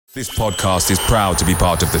This podcast is proud to be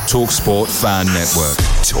part of the TalkSport Fan Network.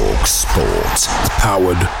 TalkSport.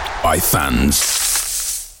 Powered by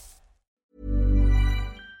fans.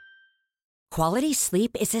 Quality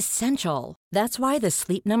sleep is essential. That's why the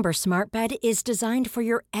Sleep Number Smart Bed is designed for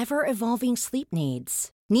your ever-evolving sleep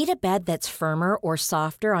needs. Need a bed that's firmer or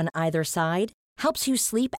softer on either side? Helps you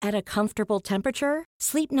sleep at a comfortable temperature?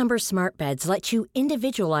 Sleep Number Smart Beds let you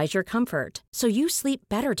individualize your comfort, so you sleep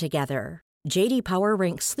better together. J.D. Power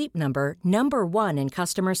ranks Sleep Number number 1 in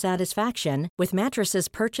customer satisfaction with mattresses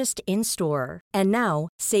purchased in-store. And now,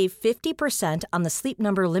 save 50% on the Sleep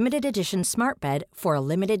Number Limited Edition Smart Bed for a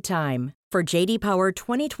limited time. For J.D. Power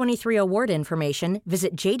 2023 award information,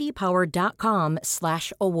 visit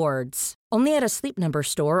jdpower.com/awards. Only at a Sleep Number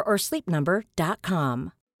store or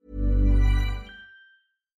sleepnumber.com.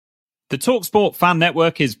 The TalkSport Fan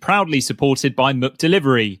Network is proudly supported by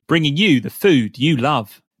McDelivery, bringing you the food you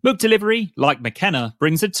love. McDelivery, like McKenna,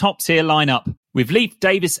 brings a top-tier lineup. With Leif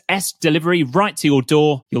Davis-esque delivery right to your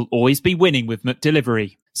door, you'll always be winning with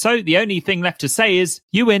McDelivery. So the only thing left to say is,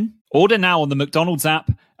 you win. Order now on the McDonald's app,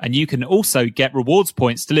 and you can also get rewards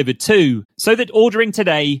points delivered too, so that ordering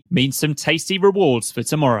today means some tasty rewards for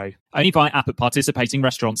tomorrow. Only via app at participating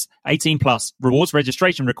restaurants. 18 plus. Rewards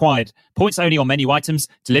registration required. Points only on menu items.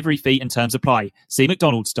 Delivery fee and terms apply. See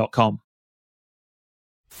mcdonalds.com.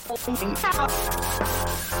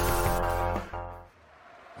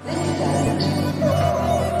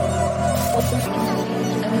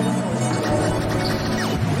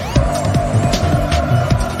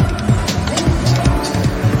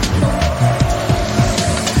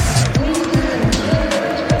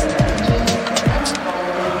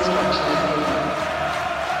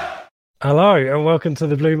 Hello and welcome to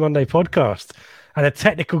the Blue Monday podcast. And a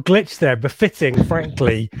technical glitch there, befitting,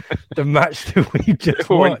 frankly, the match that we just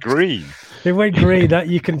watched. It went green. It went green. That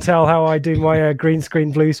you can tell how I do my green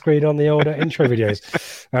screen, blue screen on the older intro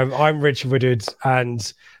videos. I'm Richard Woodward,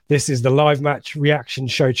 and this is the live match reaction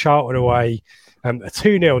show Charlton away. A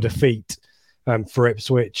 2-0 defeat for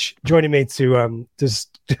Ipswich. Joining me to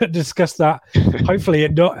discuss that, hopefully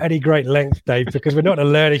at not any great length, Dave, because we're not going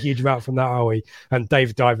to learn a huge amount from that, are we? And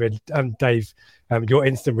Dave Diamond, Dave, your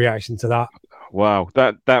instant reaction to that. Wow,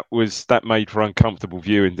 that made for uncomfortable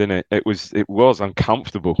viewing, didn't it? It was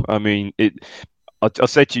uncomfortable. I mean, I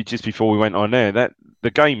said to you just before we went on air that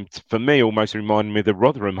the game for me almost reminded me of the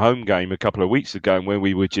Rotherham home game a couple of weeks ago, where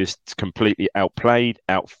we were just completely outplayed,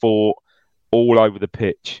 outfought, all over the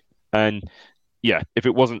pitch. And yeah, if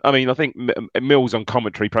it wasn't, I mean, I think Mills on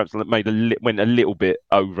commentary perhaps went a little bit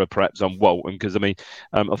over perhaps on Walton, because I mean,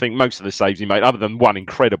 I think most of the saves he made, other than one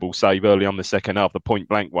incredible save early on the second half, the point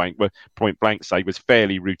blank save was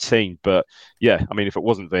fairly routine. But yeah, I mean, if it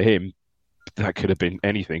wasn't for him, that could have been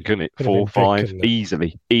anything, couldn't it?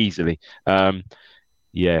 4-5 easily.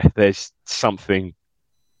 Yeah, there's something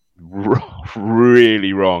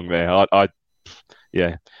really wrong there.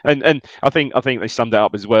 Yeah, and I think they summed it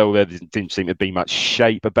up as well. There didn't seem to be much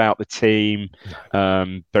shape about the team,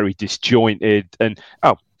 very disjointed. And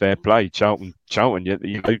fair play, Charlton.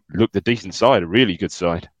 You know, looked a decent side, a really good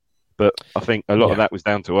side. But I think a lot of that was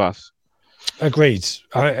down to us. Agreed.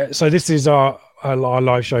 So this is our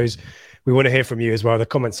live shows. We want to hear from you as well. The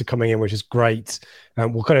comments are coming in, which is great.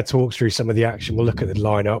 We'll kind of talk through some of the action. We'll look at the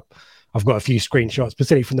lineup. I've got a few screenshots,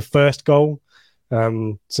 specifically from the first goal.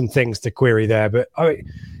 Some things to query there, but I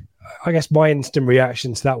guess my instant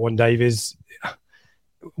reaction to that one, Dave, is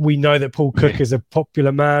we know that Paul Cook is a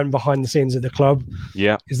popular man behind the scenes at the club.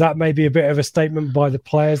 Yeah. Is that maybe a bit of a statement by the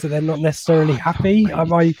players that they're not necessarily happy?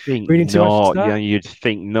 Am I reading too much into that? Yeah, you'd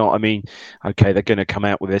think not. I mean, okay, they're going to come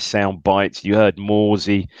out with their sound bites. You heard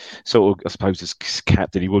Morsey sort of, I suppose as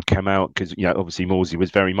captain, he would come out because, you know, obviously Morsey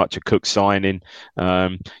was very much a Cook signing.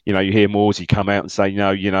 You know, you hear Morsey come out and say,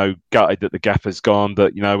 no, gutted that the gaffer's gone,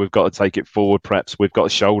 but, you know, we've got to take it forward. Perhaps we've got to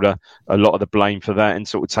shoulder a lot of the blame for that and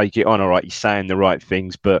sort of take it on. All right, he's saying the right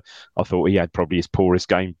things, but I thought he had probably his poorest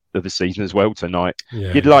game of the season as well tonight.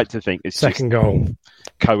 Yeah. You'd like to think it's second goal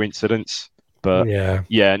coincidence, but no,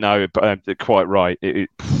 quite right. I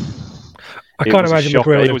can't imagine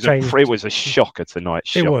McGrill it was a shocker tonight.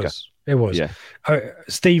 Shocker. It was. Yeah.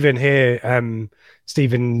 Stephen here,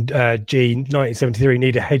 Stephen G, 1973,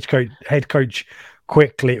 need a head coach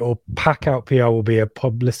quickly or pack out PR will be a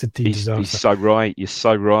publicity disaster. He's so right. You're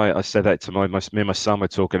so right. I said that to me and my son were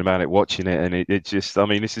talking about it, watching it, and it just, I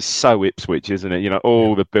mean, this is so Ipswich, isn't it? You know,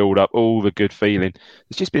 all the build-up, all the good feeling.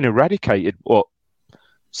 It's just been eradicated,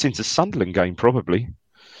 since the Sunderland game, probably.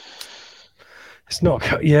 It's not,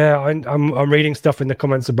 I'm reading stuff in the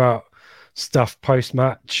comments about stuff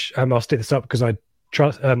post-match. I'll stick this up because I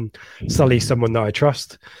Sully, someone that I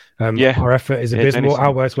trust. Our effort is abysmal.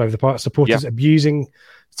 Outworks all over the park. Supporters abusing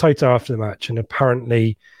Toto after the match, and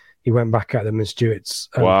apparently he went back at them, and Stewart's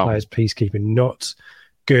players peacekeeping not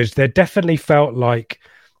good. There definitely felt like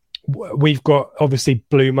we've got obviously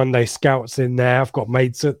Blue Monday scouts in there. I've got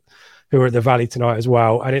mates who are at the Valley tonight as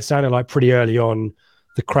well, and it sounded like pretty early on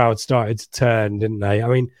the crowd started to turn, didn't they? I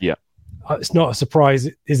mean, it's not a surprise,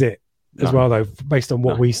 is it? As well, though, based on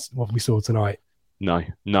what we saw tonight. No,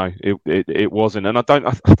 it wasn't, and I don't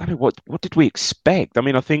know what did we expect. I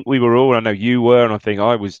mean, I think we were all. I know you were, and I think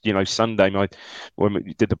I was. You know, Sunday, when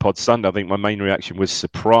we did the pod Sunday, I think my main reaction was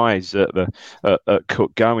surprise at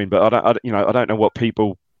Cook going, but I don't know what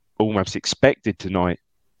people almost expected tonight.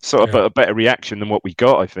 Sort of a better reaction than what we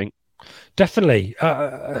got, I think. Definitely,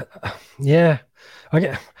 yeah.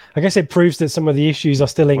 I guess it proves that some of the issues are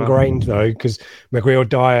still ingrained, though, because McGreal,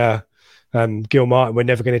 Dyer, Gil Martin were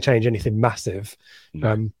never going to change anything massive.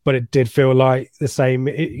 But it did feel like the same.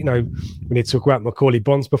 We need to talk about Macaulay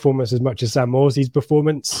Bond's performance as much as Sam Morsey's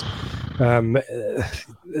performance. Again,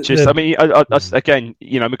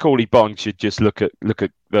 Macaulay Bond should just look at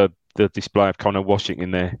the display of Connor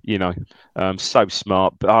Washington there. So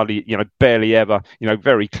smart, barely ever.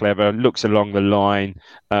 Very clever. Looks along the line,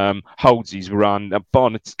 holds his run.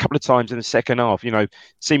 Bond a couple of times in the second half.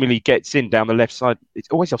 Seemingly gets in down the left side. It's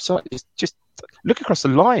always offside. Just look across the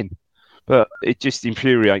line. But it just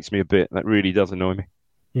infuriates me a bit. That really does annoy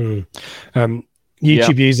me.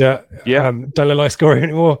 YouTube user don't look like scoring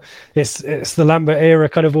anymore. It's the Lambert era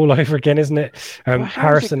kind of all over again, isn't it?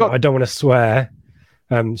 Harrison, I don't want to swear.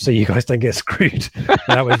 So you guys don't get screwed.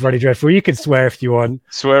 That was really dreadful. You can swear if you want.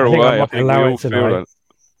 Swear away. I think allow it tonight.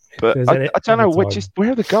 But I don't know.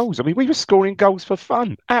 Where are the goals? I mean, we were scoring goals for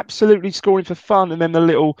fun. Absolutely scoring for fun. And then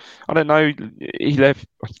he left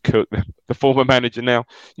Cook, the former manager now,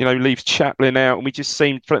 leaves Chaplin out. And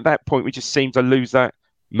at that point, we just seemed to lose that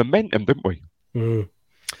momentum, didn't we?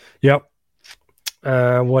 Yep.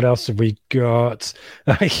 What else have we got?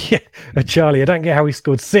 Charlie, I don't get how he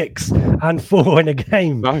scored 6 and 4 in a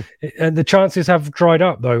game. No. And the chances have dried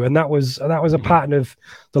up, though, and that was a pattern of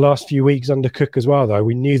the last few weeks under Cook as well. Though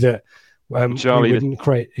we knew that we wouldn't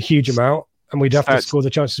create a huge amount, and we'd have to score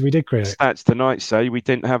the chances we did create. Stats tonight say we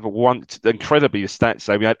didn't have incredibly. The stats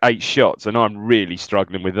say we had 8 shots, and I'm really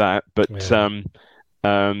struggling with that. But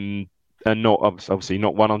and not obviously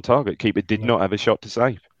not one on target. Keeper did not have a shot to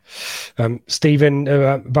save. Stephen,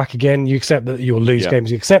 back again. You accept that you'll lose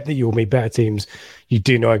games. You accept that you'll meet better teams. You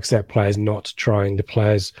do not accept players not trying. The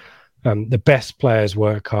best players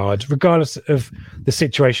work hard, regardless of the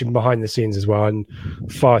situation behind the scenes as well. And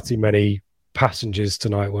far too many passengers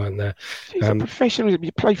tonight, weren't there? Professionals,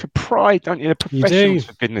 you play for pride, don't you? The professionals,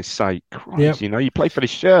 for goodness sake. Christ, you play for the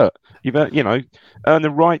shirt. You've earned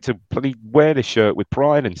the right to wear the shirt with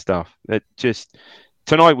pride and stuff.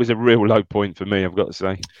 Tonight was a real low point for me, I've got to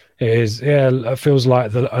say. It is, it feels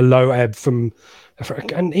like a low ebb and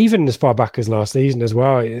even as far back as last season as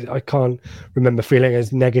well. I can't remember feeling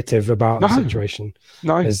as negative about the situation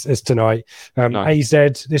as tonight.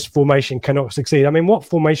 AZ, this formation cannot succeed. I mean, what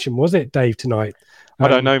formation was it, Dave, tonight? I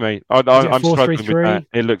don't know, mate. I'm struggling with that.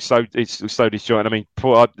 It looks so disjointed. I mean,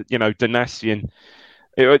 poor, Donacien.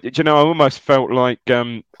 I almost felt like I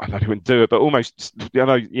don't even do it, but almost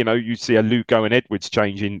you see a Lugo and Edwards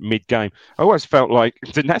change in mid-game. I always felt like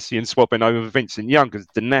Donacien swapping over Vincent Young, because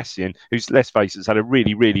Donacien, who's, let's face it, has had a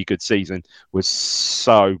really, really good season, was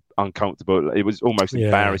so uncomfortable. It was almost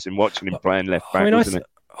embarrassing watching him playing left back, wasn't it?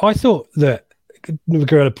 I thought that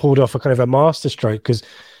McGreal had pulled off a kind of a masterstroke, because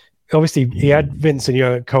obviously he had Vincent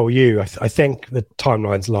Young at Cole U. I think the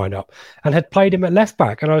timelines line up, and had played him at left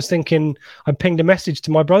back. And I was thinking, I pinged a message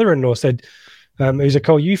to my brother-in-law, said, who's a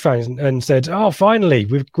Cole U fan, and said, "Oh, finally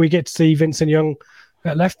we get to see Vincent Young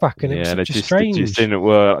at left back." And it was just strange. It just didn't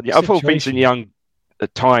work. I thought Vincent Young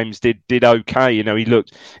at times did okay. He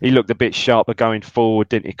looked a bit sharper going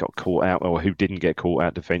forward. He got caught out, or who didn't get caught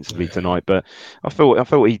out defensively tonight? But I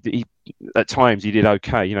thought he at times he did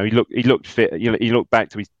okay. He looked fit. He looked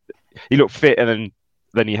back to his. He looked fitter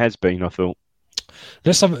than he has been, I thought.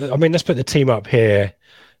 Let's put the team up here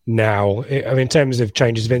now. In terms of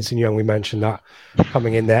changes, Vincent Young, we mentioned that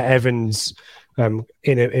coming in there. Evans in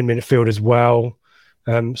midfield as well.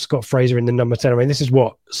 Scott Fraser in the number 10. I mean, this is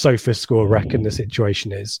what SofaScore reckon the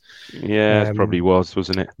situation is. Yeah, it probably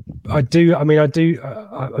wasn't it? I'm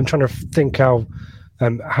trying to think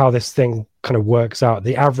how this thing kind of works out.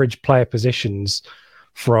 The average player positions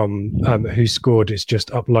from who scored is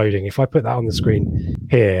just uploading. If I put that on the screen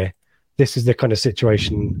here, this is the kind of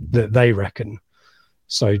situation that they reckon.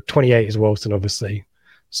 So 28 is Walton, obviously.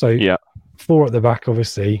 So 4 at the back,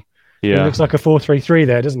 obviously. It looks like a 4-3-3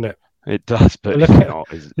 there, doesn't it? It does, but look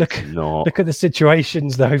not. Look at the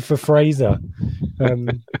situations though for Fraser,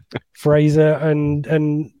 Fraser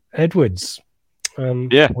and Edwards.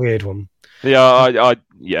 Weird one. Yeah,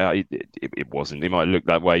 it wasn't. It might look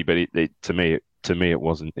that way, but it to me it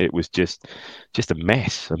wasn't. It was just a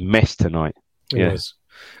mess tonight. It was.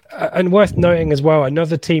 And worth noting as well,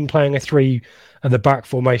 another team playing a 3 at the back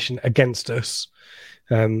formation against us.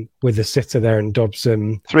 With the sitter there and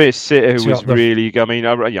Dobson. 3 sitter who was really, I mean,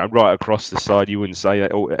 right across the side, you wouldn't say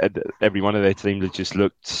that every one of their teams had just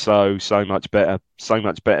looked so much better, so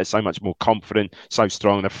much more confident, so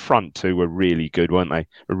strong. The front 2 were really good, weren't they?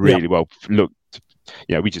 Really well looked.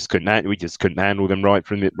 We just couldn't handle them right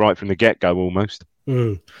from the get-go almost.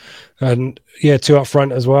 And 2 up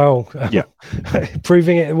front as well.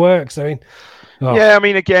 Proving it works. I mean. Oh. Yeah, I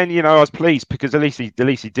mean, again, I was pleased because at least he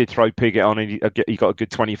did throw Piggott on and he got a good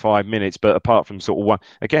 25 minutes. But apart from sort of one,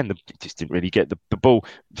 again, just didn't really get the ball.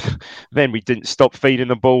 Then we didn't stop feeding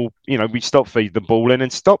the ball. We stopped feeding the ball and then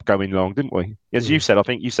stopped going long, didn't we? As you said, I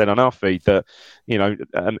think you said on our feed that,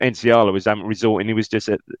 Enciala was resorting. He was just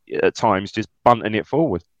at times just bunting it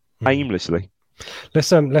forward aimlessly.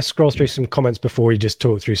 Let's scroll through some comments before we just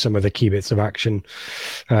talk through some of the key bits of action.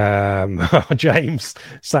 James,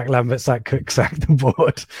 sack Lambert, sack Cook, sack the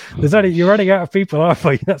board. You're running out of people, aren't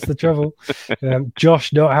we? That's the trouble.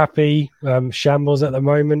 Josh not happy. Shambles at the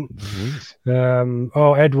moment.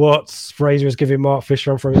 Ed Watts, Fraser is giving Mark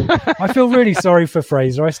Fisher on for him. I feel really sorry for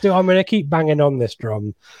Fraser. I'm going to keep banging on this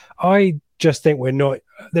drum. I just think we're not.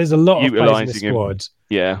 There's a lot of players in the squad.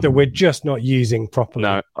 That we're just not using properly.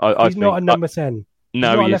 No, he's not a number 10.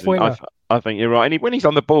 No, he isn't. I think you're right. And when he's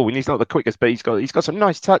on the ball, and he's not the quickest, but he's got some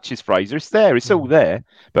nice touches. Fraser, it's there. It's all there.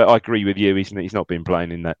 But I agree with you. He's not been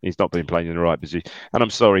playing in that. He's not been playing in the right position. And I'm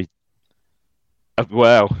sorry.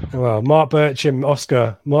 Well, Mark Bircham,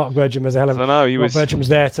 Oscar. Mark Bircham was a hell of. I know Mark Bircham was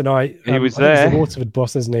there tonight. He was there. He's the Waterford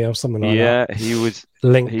boss, isn't he, or something like that? Yeah, he was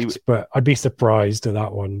linked, but I'd be surprised at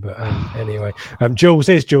that one. But anyway, Jules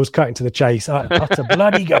cutting to the chase. Utter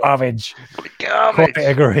bloody garbage. Quite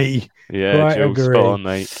agree. Yeah, Jules, spot on,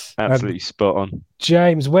 mate. Absolutely spot on.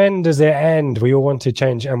 James, when does it end? We all want to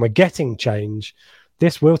change, and we're getting change.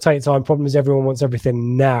 This will take time. Problem is, everyone wants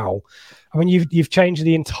everything now. I mean, you've changed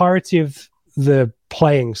the entirety of the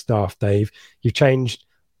playing staff, Dave. You've changed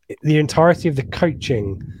the entirety of the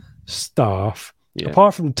coaching staff.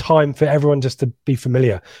 Apart from time for everyone just to be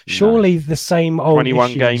familiar, surely the same old 21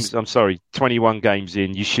 issues... games. I'm sorry, 21 games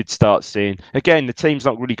in, you should start seeing again. The team's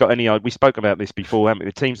not really got any. We spoke about this before, haven't we?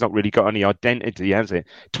 The team's not really got any identity, has it?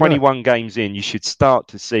 21 games in, you should start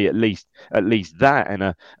to see at least that and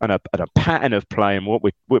a pattern of play and what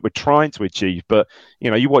we're trying to achieve. But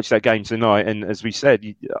you watch that game tonight, and as we said,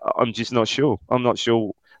 I'm just not sure. I'm not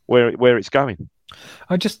sure where it's going.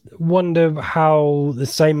 I just wonder how the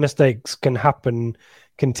same mistakes can happen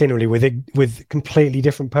continually with completely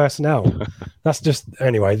different personnel. That's just,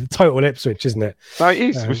 anyway, the total Ipswich, isn't it? No, it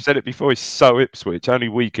is. We've said it before. It's so Ipswich. Only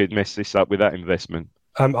we could mess this up with that investment.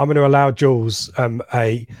 I'm going to allow Jules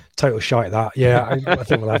a total shite at that. Yeah, I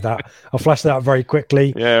think we'll have that. I'll flash that up very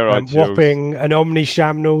quickly. Yeah, right. Whopping an Omni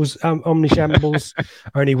Shambles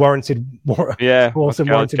only warranted Walton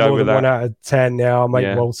warranted more than 1 out of 10. Yeah, I'll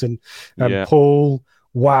make Walton. Paul,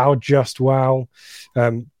 wow, just wow.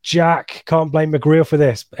 Jack, can't blame McGreal for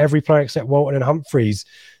this. Every player except Walton and Humphreys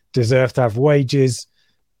deserve to have wages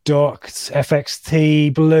docked.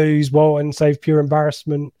 FXT, Blues, Walton, save pure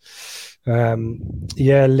embarrassment.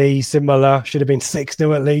 Lee, similar. Should have been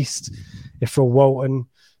 6-0 at least if for Walton.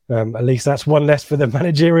 At least that's one less for the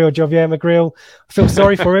managerial job. Yeah, McGreal. I feel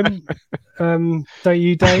sorry for him. Don't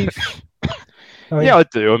you, Dave? I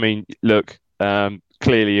do. I mean, look,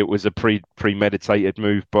 clearly it was a premeditated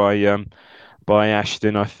move by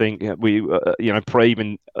Ashton. I think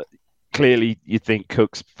Craven. Clearly, you think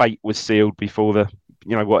Cook's fate was sealed before the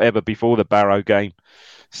Barrow game.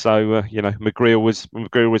 So McGreal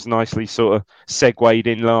was nicely sort of segued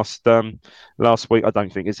in last week. I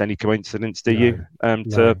don't think it's any coincidence, do you?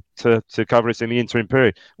 To cover us in the interim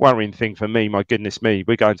period. Worrying thing for me, my goodness me,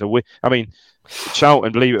 we're going to win. I mean,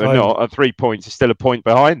 Charlton, believe it or not, at 3 points is still a point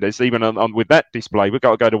behind us. Even on with that display, we've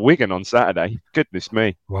got to go to Wigan on Saturday. Goodness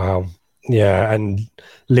me! Wow, yeah, and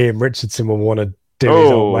Liam Richardson will want to do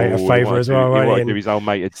his old mate a favour as well, right? He might do his old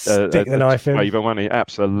mate stick the knife in. Favour, won't he?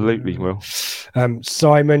 Absolutely will.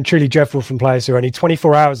 Simon, truly dreadful from players who only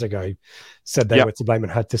 24 hours ago said they were to blame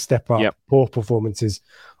and had to step up. Poor performances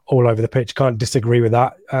all over the pitch. Can't disagree with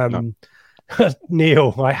that. No.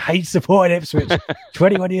 Neil, I hate supporting Ipswich.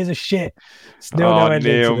 21 years of shit. Still no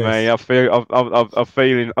ending Neil, to this. mate, I'm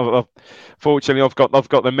feeling. Fortunately, I've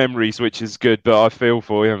got the memories, which is good. But I feel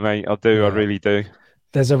for you, mate. I do. Yeah. I really do.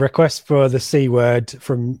 There's a request for the C word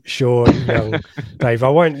from Sean Young. Dave,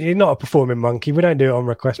 you're not a performing monkey. We don't do it on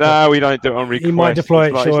request. No, we don't do it on request. He might deploy it,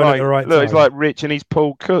 Sean, at the right time. He's like Rich and his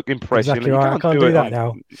Paul Cook impression. Exactly right. I can't do that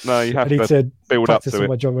now. No, you have to build up to it.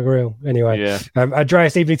 My John McGreal. Anyway, yeah.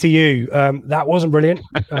 Andreas, evening to you. That wasn't brilliant.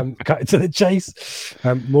 Cut to the chase.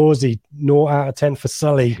 Morsey, 0 out of 10 for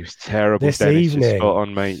Sully. He was terrible this evening. Spot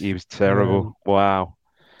on, mate. He was terrible. Wow.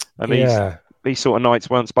 And these sort of nights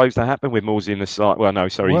weren't supposed to happen with Morsey in the side. Well, no,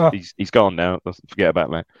 sorry, he's gone now. Forget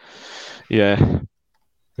about that. Yeah.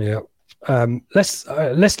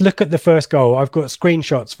 Let's look at the first goal. I've got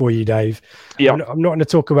screenshots for you, Dave. Yeah. I'm not going to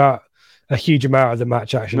talk about a huge amount of the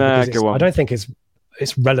match action. Nah, go on. I don't think it's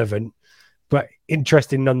relevant, but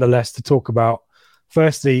interesting nonetheless to talk about.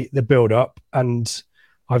 Firstly, the build-up, and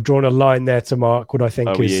I've drawn a line there to mark what I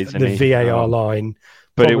think is the VAR line.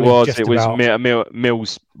 But it was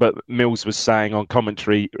Mills. But Mills was saying on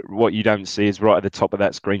commentary, what you don't see is right at the top of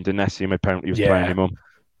that screen. Danassium apparently was playing him on.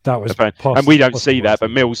 That was and we don't see that.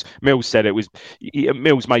 But Mills said it was.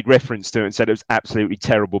 Mills made reference to it and said it was absolutely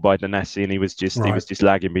terrible by Danassium, and he was just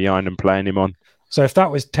lagging behind and playing him on. So if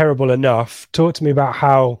that was terrible enough, talk to me about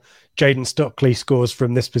how Jayden Stockley scores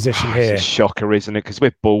from this position here. It's a shocker, isn't it? Because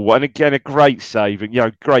we're ball, and again a great save,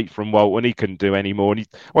 great from Walton. He couldn't do any more.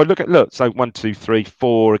 Look. So 1, 2, 3,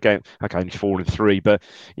 4 again. Okay, only 4 and 3, but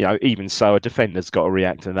even so, a defender's got to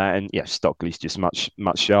react to that. And Stockley's just much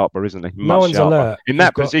sharper, isn't he? No one's alert in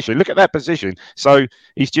that position. Look at that position. So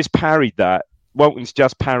he's just parried that. Walton's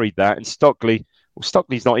just parried that, and Stockley's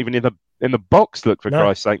not even in the box. Look, for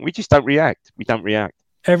Christ's sake, we just don't react. We don't react.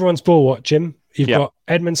 Everyone's ball watching. You've got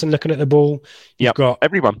Edmondson looking at the ball. You've got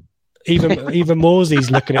everyone. Even Morsey's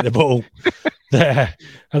looking at the ball there,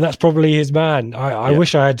 and that's probably his man. I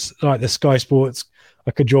wish I had like the Sky Sports.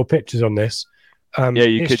 I could draw pictures on this.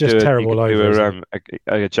 You could just do terrible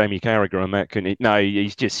a Jamie Carragher on that, couldn't he? No,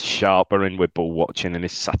 he's just sharper, and we're ball watching, and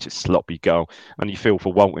it's such a sloppy goal. And you feel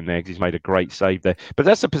for Walton there because he's made a great save there. But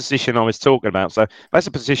that's the position I was talking about. So that's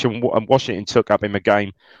a position Washington took up in the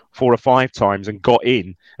game 4 or 5 times and got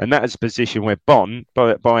in, and that is a position where Bonne,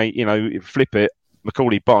 by flip it,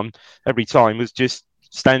 Macaulay Bonne every time was just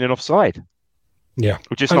standing offside. Yeah,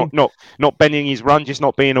 just not bending his run, just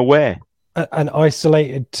not being aware. And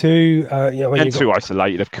isolated too. Too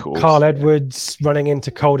isolated, of course. Carl Edwards running into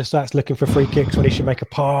cul-de-sacs looking for free kicks when he should make a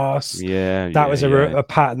pass. That was a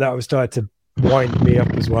pattern that was starting to wind me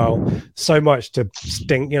up as well. So much to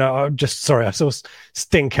stink. I saw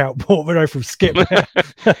stink out Portman from Skip.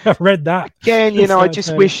 I read that. Again, I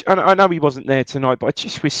just wish, I know he wasn't there tonight, but I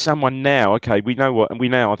just wish someone now, okay, we know what,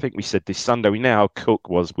 and I think we said this Sunday, we know how Cook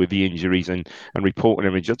was with the injuries and reporting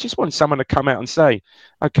him. I just want someone to come out and say,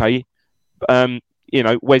 okay,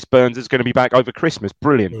 Wes Burns is going to be back over Christmas.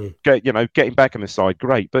 Brilliant. Get him back on the side.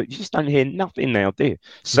 Great. But you just don't hear nothing now, do you?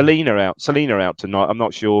 Selena out tonight. I'm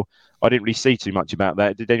not sure. I didn't really see too much about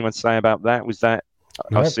that. Did anyone say about that? Was that,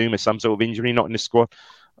 I assume, some sort of injury, not in the squad?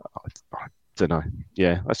 I don't know.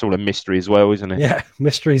 Yeah, that's all a mystery as well, isn't it? Yeah,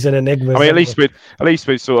 mysteries and enigmas. I mean, at least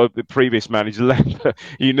with sort of the previous manager,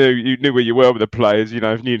 you knew where you were with the players. If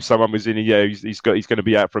you knew someone was in he's going to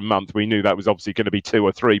be out for a month. We knew that was obviously going to be 2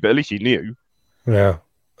 or 3, but at least you knew. Yeah.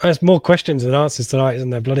 There's more questions than answers tonight, isn't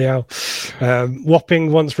there? Bloody hell.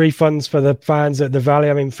 Wapping wants refunds for the fans at the Valley.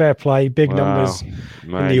 I mean, fair play. Big numbers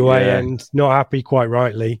in the away end. Not happy, quite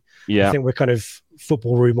rightly. Yeah. I think we're kind of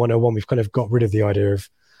Football Room 101. We've kind of got rid of the idea of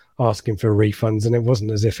asking for refunds, and it wasn't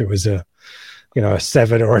as if it was a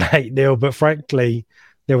 7 or an 8-0, but frankly,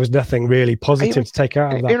 there was nothing really positive to take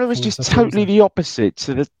out of that. It was just totally the opposite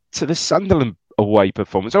to the Sunderland away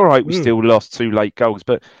performance. All right, we still lost 2 late goals,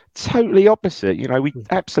 but totally opposite. We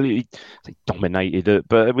absolutely dominated it,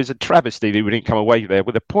 but it was a travesty that we didn't come away there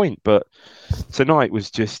with a point. But tonight was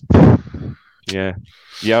just, no,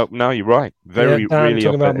 you're right. Really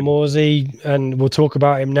talking about Morsey, and we'll talk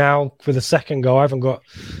about him now for the second goal. I haven't got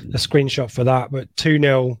a screenshot for that, but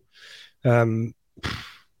 2-0.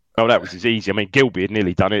 That was as easy. I mean, Gilby had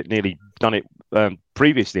nearly done it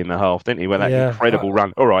previously in the half, didn't he? With that incredible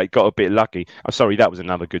run. All right, got a bit lucky. I'm sorry, that was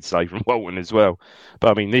another good save from Walton as well.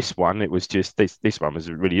 But I mean, this one, it was just this one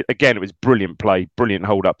was really, again, it was brilliant play, brilliant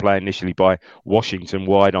hold-up play initially by Washington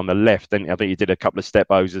wide on the left. Then I think he did a couple of step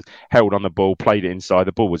overs, held on the ball, played it inside.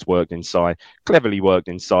 The ball was worked inside, cleverly worked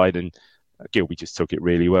inside, and Gilby just took it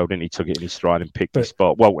really well, didn't he? Took it in his stride and picked his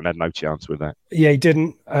spot. Walton had no chance with that. Yeah, he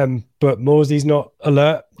didn't. But Morsey's not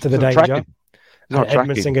alert to the danger.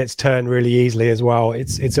 Edmondson gets turned really easily as well.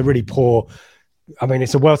 It's a really poor. I mean,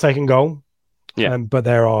 it's a well taken goal. Yeah, but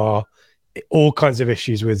there are all kinds of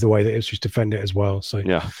issues with the way that Ipswich defend it as well. So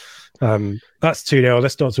yeah. That's 2-0.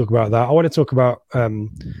 Let's not talk about that. I want to talk about.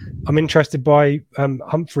 I'm interested by Cameron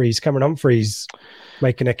Humphreys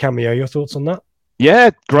making a cameo. Your thoughts on that?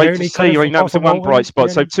 Yeah, great to see. I mean, that was the one bright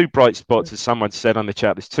spot. So 2 bright spots, as someone said on the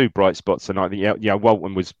chat. There's 2 bright spots tonight. Yeah,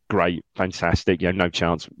 Walton was great, fantastic. Yeah, no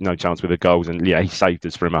chance with the goals, and yeah, he saved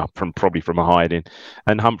us from probably a hiding.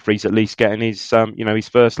 And Humphreys at least getting his his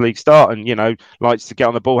first league start, and likes to get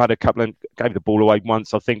on the ball. Gave the ball away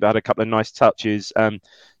once, I think, but had a couple of nice touches.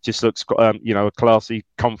 Just looks a classy,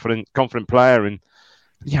 confident player. And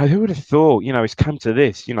who would have thought, it's come to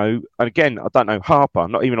this, and again, I don't know, Harper,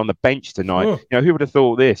 not even on the bench tonight. Who would have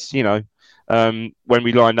thought this, when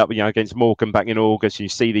we lined up, against Morecambe back in August, you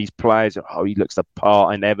see these players, he looks the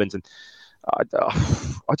part, and Evans, and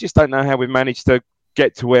I just don't know how we've managed to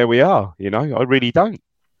get to where we are, I really don't.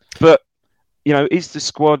 But, is the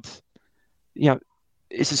squad,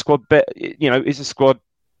 is the squad,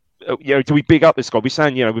 do we big up the squad? We're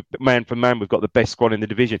saying, man for man, we've got the best squad in the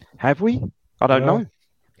division. Have we? I don't know.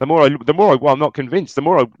 The more I'm not convinced. The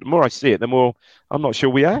more I see it, the more I'm not sure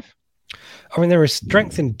we have. I mean, there is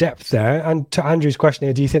strength in depth there. And to Andrew's question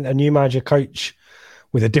here, do you think a new manager coach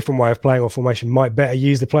with a different way of playing or formation might better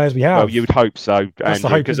use the players we have? Well, you would hope so,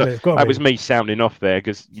 Andrew, because that was me sounding off there,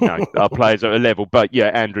 because our players are at a level. But yeah,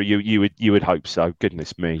 Andrew, you would hope so.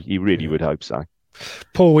 Goodness me, you really would hope so.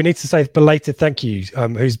 Paul, we need to say belated thank you,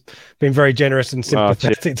 who's been very generous and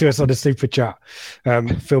sympathetic to us on the super chat.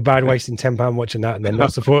 Feel bad wasting £10 watching that and then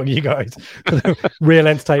not supporting you guys. Real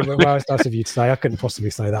entertainment. Well, it's nice of you to say. I couldn't possibly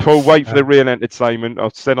say that. Paul, wait for the real entertainment.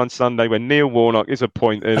 I've said on Sunday when Neil Warnock is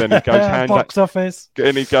appointed and he goes box office,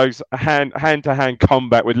 and he goes hand to hand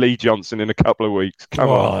combat with Lee Johnson in a couple of weeks. Come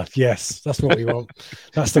on. Yes, that's what we want.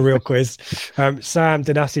 That's the real quiz. Sam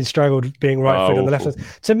Dynasty struggled being right foot on the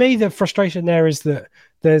left. To me, the frustration there is that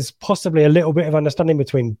there's possibly a little bit of understanding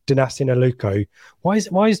between Dynasty and Aluko. Why is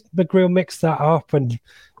McGreal mixed that up and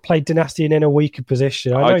played Dynasty in a weaker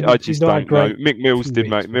position? I just don't know.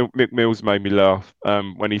 Mick Mills made me laugh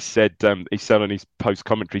when he said on his post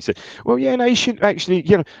commentary, he said, well, he shouldn't actually,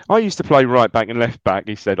 I used to play right back and left back.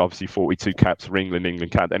 He said, obviously 42 caps for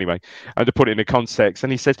England cap anyway. And to put it in a context,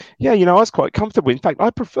 and he says, I was quite comfortable. In fact, I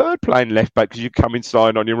preferred playing left back because you come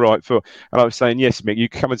inside on your right foot. And I was saying, yes, Mick, you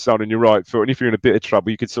come inside on your right foot, and if you're in a bit of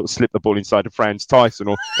trouble, you could sort of slip the ball inside of Franz Tyson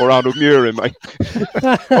or Arnold Muren, mate.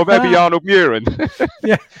 Or maybe Arnold Muren.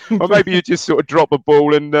 Yeah. Or maybe you just sort of drop a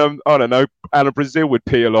ball and, I don't know, Alan Brazil would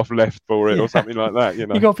peel off left for it or something like that, You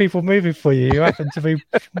got people moving for you. You happen to be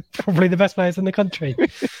probably the best players in the country.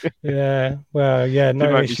 Yeah, well, yeah,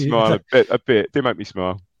 no issue. Did make me smile a bit. Did make me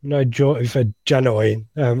smile. No joy for Janoi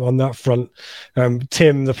on that front.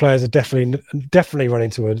 Tim, the players are definitely running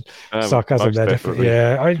toward sarcasm there. Definitely.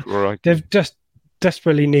 Yeah, they've just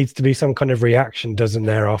desperately needs to be some kind of reaction, doesn't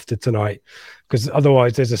there, after tonight? Because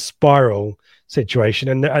otherwise there's a spiral situation,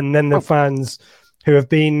 and then the fans who have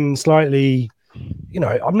been slightly,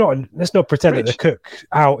 let's not pretend that the Cook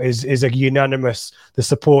out is a unanimous. The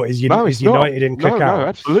support is united in Cook out. No,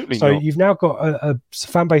 absolutely. So not. You've now got a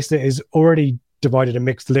fan base that is already divided and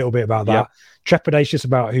mixed a little bit about that, trepidatious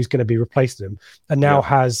about who's going to be replacing them, and now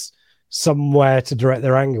has somewhere to direct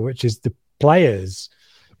their anger, which is the players.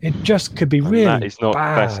 It just could be really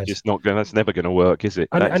bad. That's never going to work, is it?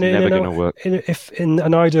 That's never going to work. If in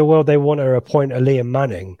an ideal world they want to appoint a Liam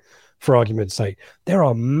Manning, for argument's sake, there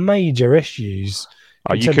are major issues.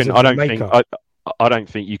 I don't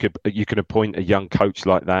think you could appoint a young coach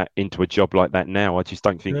like that into a job like that now. I just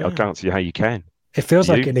don't think. I can't see how you can. It feels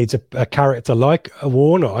like it needs a character like a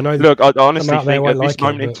Warnock. I know. Look, I honestly think at this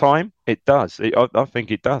moment in time, it does. I think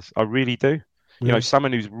it does. I really do.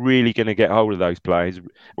 Someone who's really going to get hold of those players.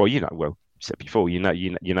 Well, said before, you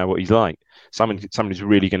know what he's like. Someone who's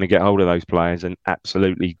really going to get hold of those players and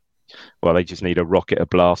absolutely, they just need a rocket, a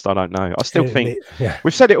blast. I don't know. I still think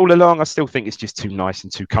we've said it all along. I still think it's just too nice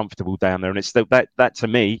and too comfortable down there, and it's still that to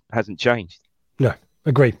me hasn't changed. No,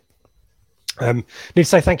 agree. Need to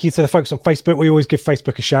say thank you to the folks on Facebook. We always give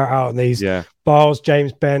Facebook a shout out on these. Yeah. Bars,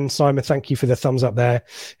 James, Ben, Simon, thank you for the thumbs up there.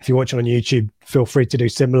 If you're watching on YouTube, feel free to do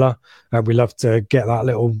similar. We love to get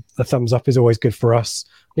the thumbs up is always good for us.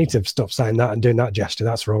 Need to stop saying that and doing that gesture.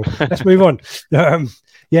 That's wrong. Let's move on.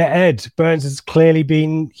 Ed Burns has clearly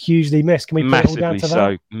been hugely missed. Can we put it all down to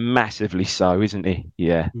that? Massively so, isn't he?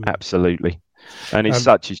 Yeah, absolutely. And it's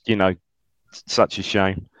such a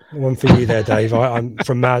shame. One for you there, Dave. I'm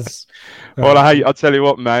from Maz. Well, I'll tell you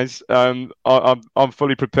what, Maz. I'm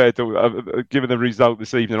fully prepared to, given the result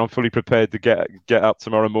this evening, I'm fully prepared to get up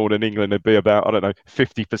tomorrow morning. England and be about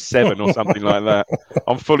 50 for 7 or something like that.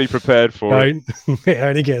 I'm fully prepared for it. It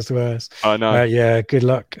only gets worse. I know. Yeah, good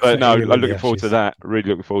luck. But no, I'm looking forward to that. Really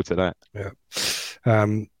looking forward to that.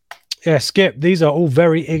 Yeah. Skip. These are all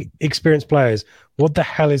very experienced players. What the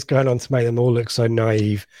hell is going on to make them all look so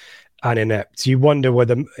naive and inept? You wonder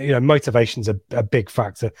whether motivation's a big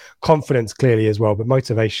factor. Confidence clearly as well, but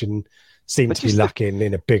motivation seemed to be lacking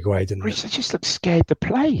in a big way, didn't it? They just look scared to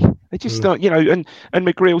play. They just don't, and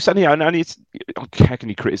McGreal said, and it's, how can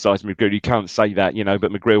you criticise McGreal? You can't say that,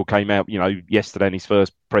 but McGreal came out, yesterday in his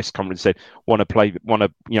first press conference, said, I want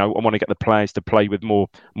to get the players to play with more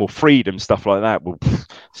freedom, stuff like that. Well,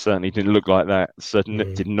 certainly didn't look like that.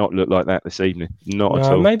 Certainly did not look like that this evening. Not at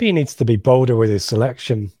all. Maybe he needs to be bolder with his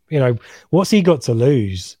selection. What's he got to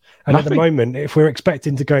lose? And at the moment, if we're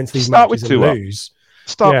expecting to go into these matches and lose,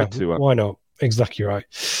 start with 2 up. Why not? Exactly right.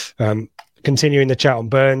 Continuing the chat on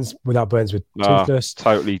Burns, without Burns with toothless.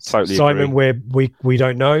 Totally. Simon, agree. we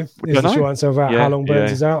don't know. Is the short answer about how long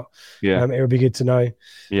Burns is out? Yeah, it would be good to know.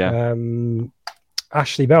 Yeah.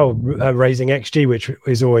 Ashley Bell raising XG, which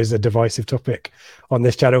is always a divisive topic on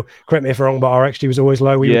this channel. Correct me if I'm wrong, but our XG was always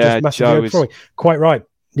low. We were just massively overperforming. Quite right.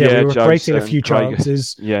 Yeah, we were creating a few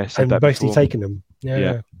chances and mostly taking them.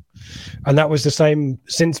 Yeah. And that was the same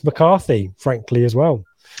since McCarthy, frankly, as well.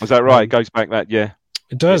 Is that right? It goes back that,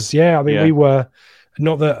 It does, yeah. I mean, we were,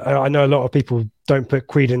 not that, I know a lot of people don't put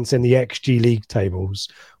credence in the XG league tables,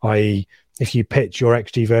 i.e. if you pitch your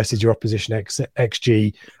XG versus your opposition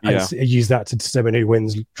XG and use that to determine who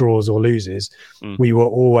wins, draws or loses, we were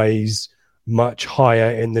always much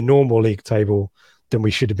higher in the normal league table than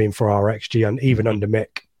we should have been for our XG, and even under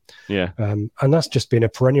Mick. Yeah. And that's just been a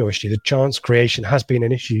perennial issue. The chance creation has been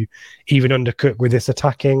an issue, even under Cook, with this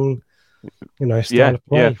attacking, style of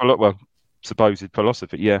play. Supposed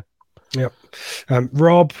philosophy, Yep.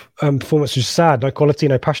 Rob, performance was sad. No quality,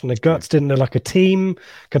 no passion, no guts. Didn't look like a team.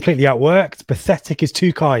 Completely outworked. Pathetic is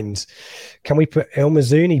too kind. Can we put El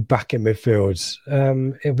Mazzuni back in midfield?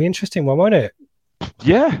 It'll be interesting one, won't it?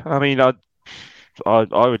 Yeah, I mean, I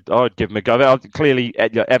would give him a go. Clearly,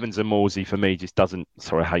 Evans and Morsey for me just doesn't.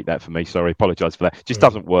 Sorry, I hate that for me. Sorry, apologise for that. Just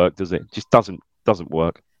doesn't work, does it? Just doesn't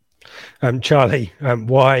work. Charlie,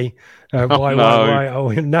 why? Why? Oh,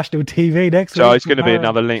 national TV next week. So it's going to be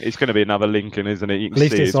another link. It's going to be another Lincoln, isn't it? You can At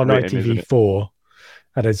least see it's on ITV4.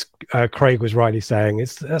 And as Craig was rightly saying,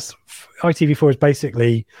 ITV4 is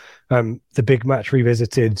basically the big match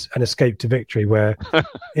revisited and Escape to Victory, where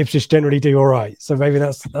Ipswich generally do all right. So maybe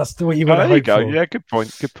that's what you got to hope for. Yeah, good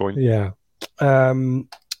point. Yeah.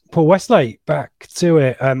 Paul Westlake, back to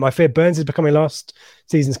it. I fear Burns is becoming last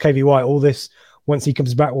season's KVY. All this, once he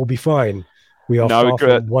comes back, will be fine. We are far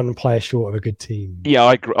from one player short of a good team.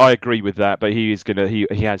 Yeah, I agree with that, but he has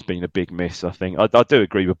been a big miss, I think. I do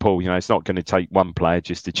agree with Paul. It's not going to take one player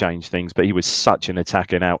just to change things, but he was such an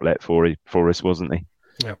attacking outlet for us, wasn't he?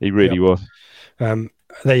 Yep. He really was. There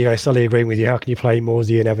you go, Sully agreeing with you. How can you play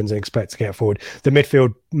Morsey and Evans and expect to get forward? The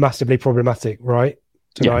midfield, massively problematic, right?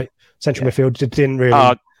 Tonight. Yeah. Central midfield didn't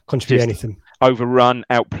really contribute anything. Overrun,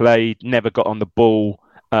 outplayed, never got on the ball.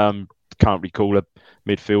 Can't recall a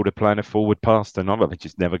midfielder playing a forward pass tonight. They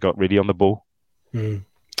just never got really on the ball. Blaggers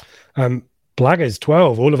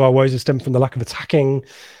 12. All of our woes have stemmed from the lack of attacking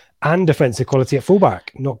and defensive quality at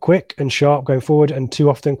fullback. Not quick and sharp going forward, and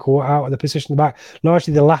too often caught out of the position in the back.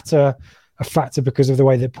 Largely the latter a factor because of the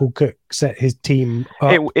way that Paul Cook set his team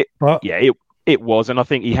up. It was, and I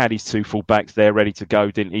think he had his two fullbacks there ready to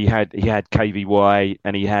go, didn't he? He had KVY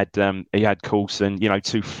and he had Coulson,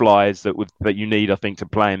 two flyers that you need, I think, to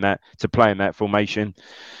play in that formation.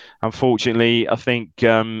 Unfortunately, I think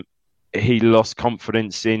he lost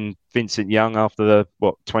confidence in Vincent Young after the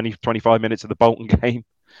 25 minutes of the Bolton game.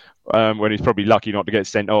 When he's probably lucky not to get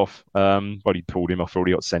sent off, but he pulled him off,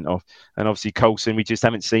 already got sent off. And obviously Coulson, we just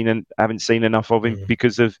haven't seen enough of him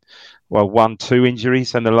because of 2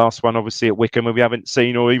 injuries, and the last one obviously at Wickham, and we haven't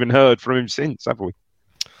seen or even heard from him since, have we?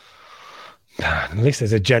 At least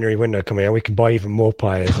there's a January window coming out. We can buy even more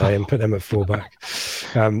players and put them at fullback.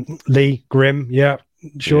 Lee Grimm,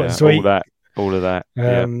 short and sweet. All of that.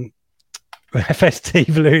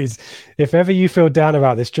 FST Blues, if ever you feel down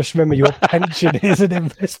about this, just remember your pension isn't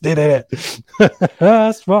invested in it.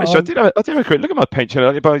 Actually, I did have a quick look at my pension.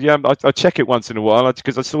 I check it once in a while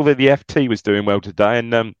because I saw that the FT was doing well today, and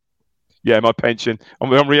my pension.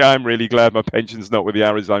 I'm really glad my pension's not with the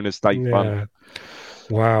Arizona State Fund.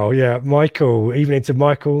 Wow, yeah. Michael, evening to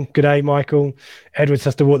Michael. Good day, Michael. Edwards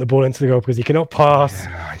has to walk the ball into the goal because he cannot pass.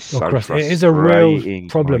 So it is a real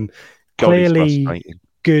problem. Clearly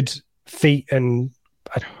good feet and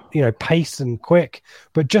pace and quick,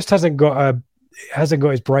 but just hasn't got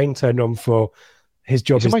his brain turned on for his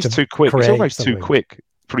job. It's almost too quick. It's almost too quick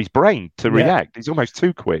for his brain to react. He's almost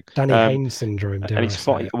too quick. Danny Haynes syndrome. And he's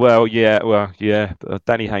fine. Well, yeah.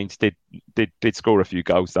 Danny Haynes did score a few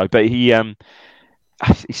goals though, but he's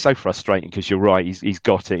so frustrating because you're right. He's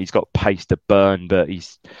got it. He's got pace to burn, but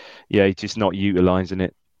he's just not utilising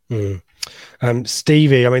it.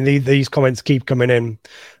 Stevie, I mean, these comments keep coming in.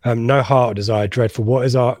 No heart or desire, dreadful.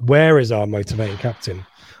 Where is our motivating captain?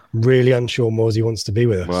 Really unsure Morsey wants to be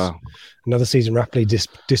with us. Wow. Another season rapidly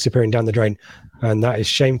disappearing down the drain, and that is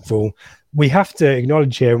shameful. We have to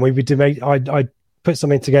acknowledge here, and we would debate. I put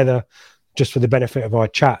something together just for the benefit of our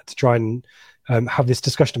chat to try and have this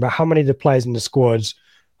discussion about how many of the players in the squads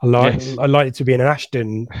are likely to be in an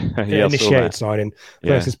Ashton initiated signing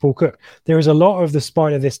versus Paul Cook. There is a lot of the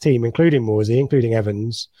spine of this team, including Morsey, including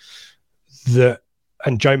Evans,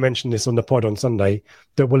 and Joe mentioned this on the pod on Sunday,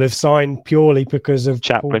 that will have signed purely because of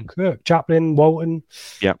Chaplin. Paul Cook, Chaplin, Walton.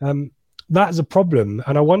 Yeah. That is a problem.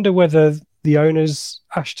 And I wonder whether the owners,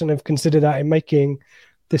 Ashton, have considered that in making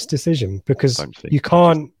this decision, because you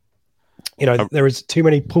can't, there is too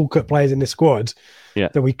many Paul Cook players in this squad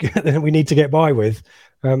that we need to get by with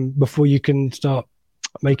before you can start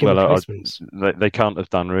making replacements. They can't have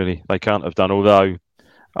done, really. They can't have done, although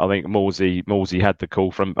I think Morsey had the call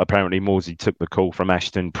from, apparently Morsey took the call from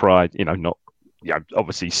Ashton prior,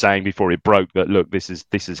 obviously saying before it broke that, look, this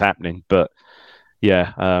is happening. But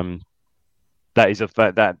that is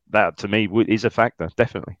that to me is a factor.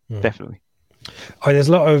 Definitely. There's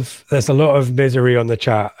a lot of misery on the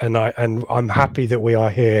chat, and I'm happy that we are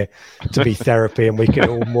here to be therapy and we can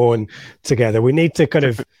all mourn together. We need to kind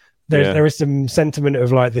of there is some sentiment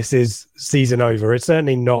of like, this is season over. It's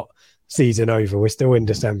certainly not season over. We're still in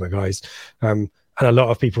December, guys, and a lot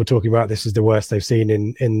of people talking about this is the worst they've seen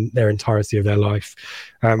in their entirety of their life.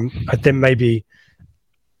 I think maybe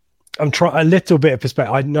I'm trying a little bit of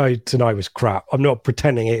perspective. I know tonight was crap. I'm not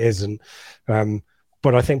pretending it isn't.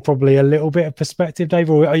 But I think probably a little bit of perspective, Dave,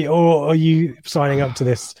 or are you signing up to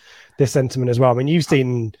this sentiment as well? I mean, you've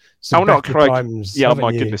seen some better times. Yeah,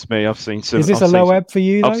 my goodness me, I've seen some. Is this a low ebb for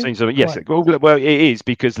you? I've seen some. Yes, well, it is,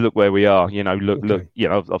 because look where we are. Look.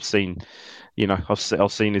 I've seen.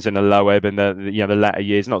 I've seen us in a low ebb in the latter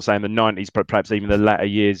years. Not saying the 90s, but perhaps even the latter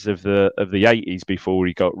years of the 80s before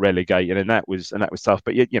he got relegated, and that was tough.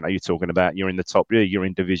 But you're talking about you're in the top, you're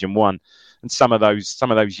in Division 1, and some of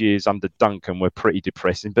those years under Duncan were pretty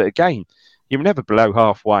depressing. But again, you're never below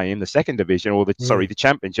halfway in the second division, or the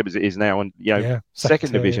Championship as it is now, and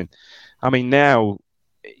second division. I mean, now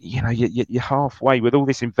you're halfway with all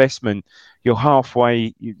this investment. You're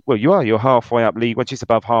halfway. You're halfway up League 1, just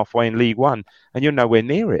above halfway in League 1, and you're nowhere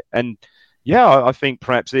near it. And I think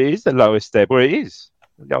perhaps it is the lowest step, or it is.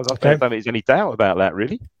 I don't think there's any doubt about that,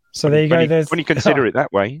 really. So there you go. When you consider it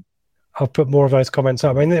that way, I'll put more of those comments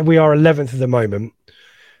up. I mean, we are 11th at the moment,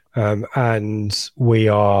 and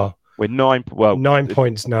we're 9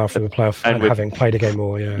 points now from the playoff, and having played a game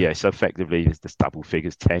more. Yeah. So effectively, it's the double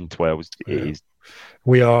figures, 10, 12. It is.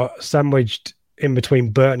 We are sandwiched in between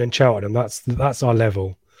Burton and Cheltenham. That's our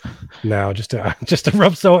level now. Just to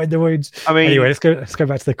rub salt in the wounds. I mean, anyway, let's go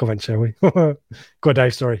back to the comments, shall we? Go on,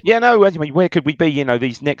 Dave. Sorry. Yeah, no. I mean, where could we be?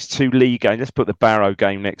 These next two league games. Let's put the Barrow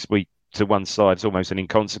game next week to one side. It's almost an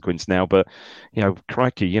inconsequence now. But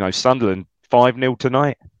crikey, Sunderland 5-0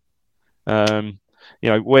 tonight.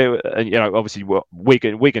 Obviously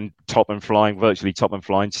Wigan top and flying, virtually top and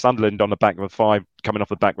flying. Sunderland coming off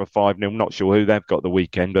the back of a 5-0. Not sure who they've got the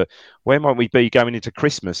weekend, but where might we be going into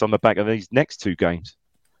Christmas on the back of these next two games?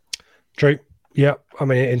 True. Yeah. I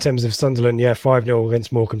mean, in terms of Sunderland, 5-0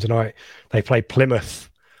 against Morecambe tonight. They play Plymouth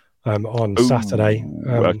on Saturday.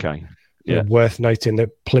 Okay. Yeah. Worth noting that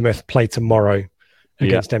Plymouth play tomorrow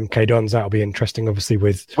against MK Dons. That'll be interesting, obviously,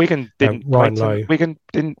 with Wigan didn't Ryan Lowe. Wigan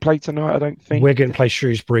didn't play tonight, I don't think. Wigan play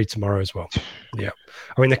Shrewsbury tomorrow as well. Yeah.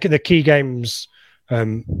 I mean, the key games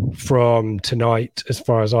from tonight, as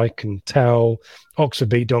far as I can tell, Oxford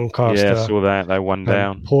beat Doncaster. Yeah, I saw that. They won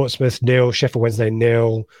down. Portsmouth 0, Sheffield Wednesday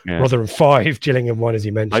 0, Rotherham 5, Gillingham 1, as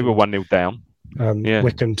you mentioned. They were 1-0 down.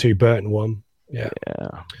 Wickham 2, Burton 1. Yeah.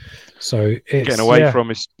 So it's getting away from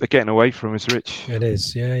us. They're getting away from us, Rich. It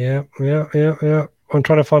is. Yeah. I'm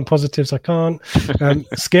trying to find positives. I can't.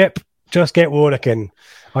 Skip, just get Warnock.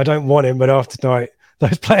 I don't want him, but after tonight,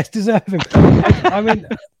 those players deserve him. I mean,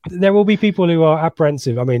 there will be people who are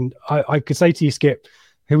apprehensive. I mean, I could say to you, Skip,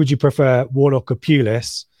 who would you prefer, Warnock or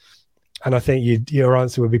Pulis? and I think your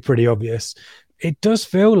answer would be pretty obvious. It does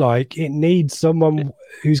feel like it needs someone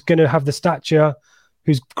who's going to have the stature,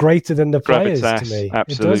 who's greater than the players. To me,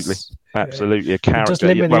 absolutely, absolutely, a character. It does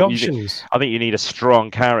limit the options. I think you need a strong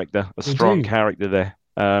character, character there.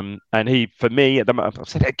 And he, for me, at the moment, I've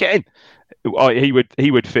said it again,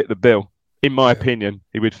 he would fit the bill. In my opinion,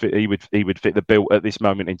 he would fit the bill at this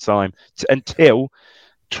moment in time. Until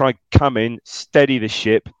try come in, steady the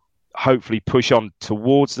ship, hopefully push on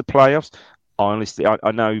towards the playoffs. Honestly,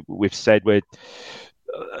 I know we've said we're,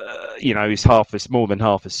 it's more than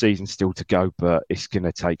half a season still to go, but it's going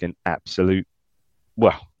to take an absolute,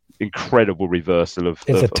 incredible reversal of.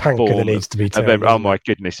 It's a tanker that needs to be turned. Oh my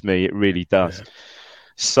goodness me, it really does. Yeah.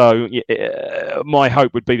 So my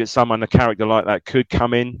hope would be that a character like that could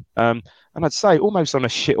come in, and I'd say almost on a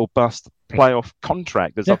shit or bust playoff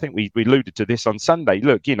contract, as I think we alluded to this on Sunday.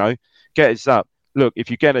 Look, get us up. Look,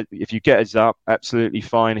 if you get us up, absolutely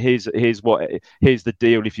fine. Here's the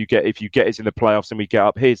deal. If you get us in the playoffs and we get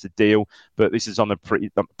up, here's the deal. But this is on the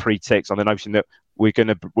pretext, on the notion that we're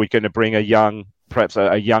gonna bring a younger,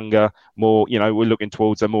 more, we're looking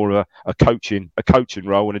towards a more of a coaching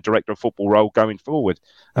role and a director of football role going forward.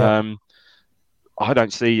 Yeah. I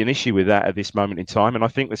don't see an issue with that at this moment in time, and I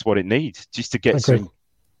think that's what it needs, just to get some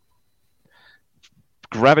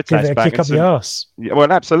gravitas back. Kick up the arse. Yeah,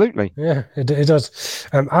 well, absolutely. Yeah, it does.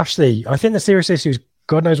 Ashley, I think the serious issue is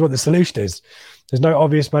God knows what the solution is. There's no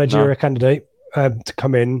obvious managerial candidate to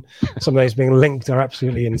come in. Some of those being linked are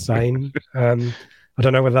absolutely insane. I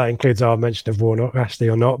don't know whether that includes our mention of Warnock, Ashley,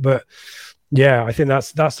 or not, but yeah, I think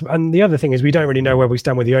that's. And the other thing is we don't really know where we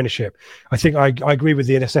stand with the ownership. I think I agree with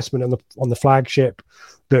the assessment on the flagship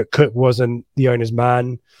that Cook wasn't the owner's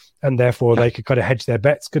man, and therefore they could kind of hedge their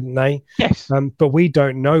bets, couldn't they? Yes. But we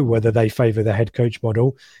don't know whether they favour the head coach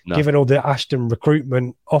model. No. Given all the Ashton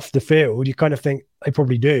recruitment off the field, you kind of think they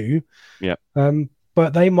probably do. Yeah.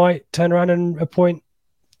 But they might turn around and appoint,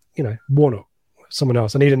 Warnock, someone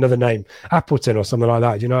else. I need another name, Appleton or something like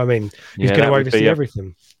that. Do you know what I mean? He's going to oversee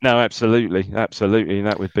everything. No, absolutely. And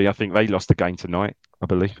that would be. I think they lost the game tonight, I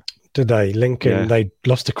believe. Did they? Lincoln, they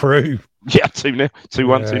lost to Crewe. Yeah, 2-0,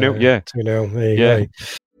 2-1, 2-0. Yeah, 2-0. There you go.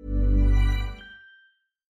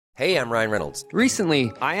 Hey, I'm Ryan Reynolds.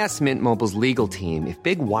 Recently, I asked Mint Mobile's legal team if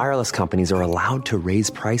big wireless companies are allowed to raise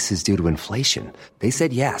prices due to inflation. They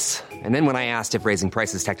said yes. And then when I asked if raising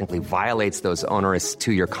prices technically violates those onerous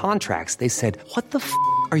 2-year contracts, they said, "What the f***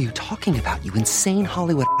 are you talking about, you insane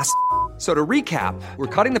Hollywood ass?" So to recap, we're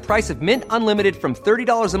cutting the price of Mint Unlimited from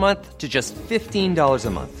 $30 a month to just $15 a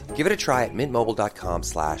month. Give it a try at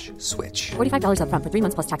mintmobile.com/switch. $45 up front for 3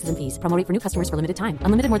 months plus taxes and fees. Promo rate for new customers for limited time.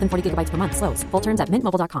 Unlimited more than 40 gigabytes per month. Slows full terms at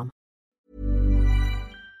mintmobile.com.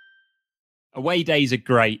 Away days are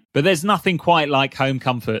great, but there's nothing quite like home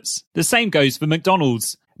comforts. The same goes for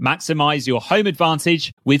McDonald's. Maximise your home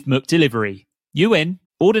advantage with McDelivery. You in?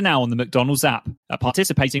 Order now on the McDonald's app. At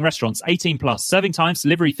participating restaurants, 18 plus, serving times,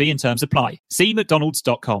 delivery fee and terms apply. See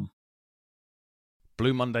mcdonalds.com.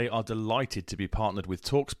 Blue Monday are delighted to be partnered with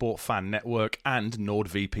TalkSport Fan Network and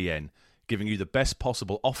NordVPN, giving you the best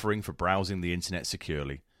possible offering for browsing the internet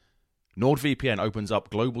securely. NordVPN opens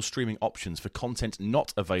up global streaming options for content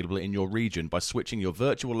not available in your region by switching your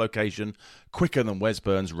virtual location quicker than Wes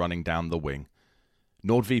Burns running down the wing.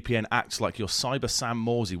 NordVPN acts like your cyber Sam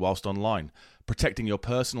Morsey whilst online, protecting your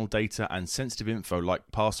personal data and sensitive info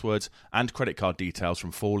like passwords and credit card details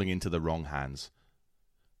from falling into the wrong hands.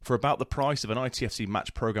 For about the price of an ITFC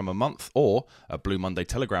match program a month or a Blue Monday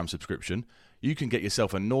Telegram subscription, you can get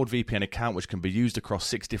yourself a NordVPN account which can be used across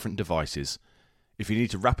 6 different devices. If you need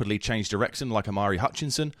to rapidly change direction like Amari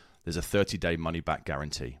Hutchinson, there's a 30-day money-back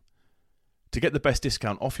guarantee. To get the best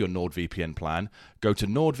discount off your NordVPN plan, go to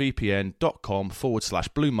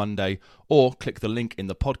nordvpn.com/Blue Monday or click the link in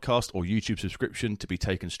the podcast or YouTube subscription to be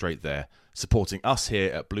taken straight there, supporting us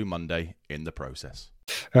here at Blue Monday in the process.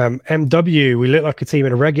 MW, we look like a team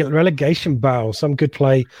in a relegation battle. Some good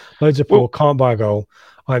play, loads of poor, can't buy a goal.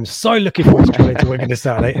 I'm so looking forward to coming to Wigan this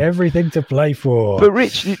Saturday. Everything to play for. But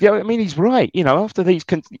Rich, he's right. After we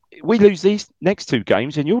lose these next 2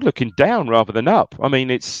 games, and you're looking down rather than up. I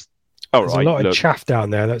mean, it's all There's right. a lot of chaff down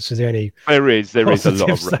there. That's the only. There is a lot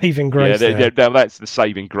of saving grace. Yeah, that's the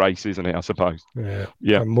saving grace, isn't it? I suppose. Yeah.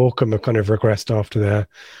 And Morecambe have kind of regressed after their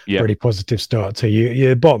pretty positive start. So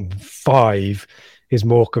your bottom 5 is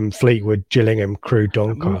Morecambe, Fleetwood, Gillingham, Crewe,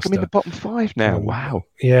 Doncaster. Morecambe in the bottom 5 now. Wow.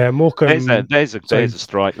 Yeah, Morecambe. There's a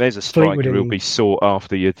strike. There's a striker who'll be sought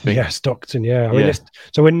after, you'd think. Yeah, Stockton. Yeah. I mean,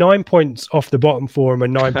 so we're 9 points off the bottom 4 and we're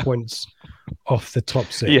 9 points off the top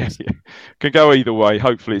 6. Yeah. Could go either way.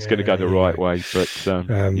 Hopefully, it's going to go the right way. But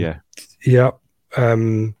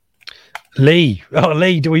Lee,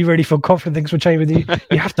 do we really feel confident things will change with you?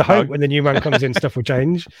 You have to hope when the new man comes in, stuff will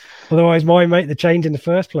change. Otherwise, why make the change in the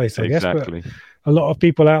first place, I guess. But a lot of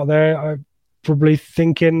people out there are probably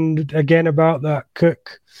thinking again about that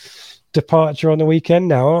Cook departure on the weekend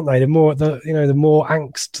now, aren't they? The more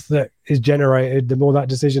angst that is generated, the more that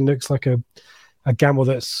decision looks like a gamble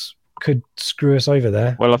that's could screw us over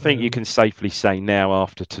there. Well, I think you can safely say now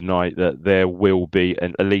after tonight that there will be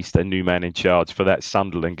at least a new man in charge for that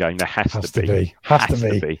Sunderland game. There has to be. Has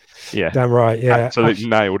to be. Yeah. Damn right. Yeah. Absolutely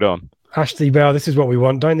nailed on. Ashley Bell, this is what we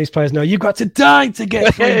want. Don't these players know? You've got to die to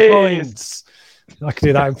get 3 points. I can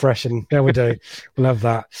do that impression. Yeah, we do. We'll have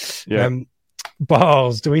that. Yeah.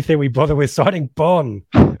 Barles, do we think we bother with signing Bon,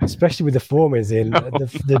 especially with the form is in?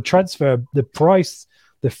 The transfer, the price,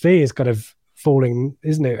 the fee is kind of falling,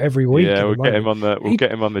 isn't it, every week? Yeah, we'll get him on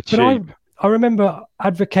the cheap. I remember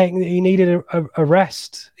advocating that he needed a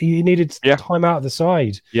rest. He needed time out of the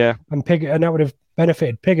side. Yeah, and that would have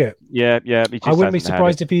benefited Pigott. Yeah. I wouldn't be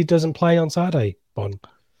surprised if he doesn't play on Saturday. Bon.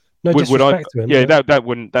 No disrespect to him. Yeah, that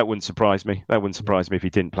wouldn't surprise me. That wouldn't surprise me if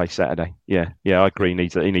he didn't play Saturday. Yeah, I agree. He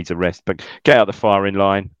needs a rest, but get out the firing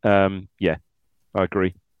line. I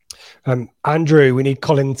agree. Andrew, we need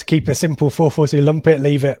Colin to keep a simple 4-4-2, lump it,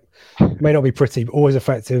 leave it. May not be pretty, but always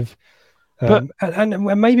effective.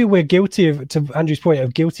 And maybe we're guilty of, to Andrew's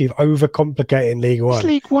point, guilty of overcomplicating League One. It's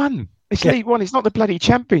League One. League One. It's not the bloody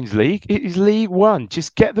Champions League. It is League One.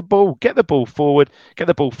 Just get the ball forward to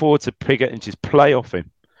Pigott and just play off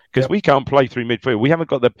him. Because we can't play through midfield. We haven't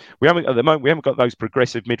got those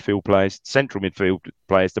progressive midfield players, central midfield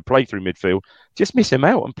players to play through midfield. Just miss him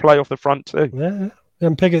out and play off the front too. Yeah.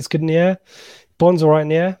 And Pigott's good in the air. Bond's all right in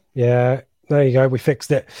the air. Yeah, there you go. We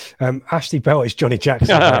fixed it. Ashley Bell is Johnny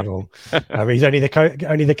Jackson. He's only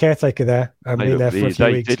the caretaker there. There for a few weeks.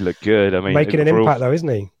 They did look good. I mean, making an impact though, isn't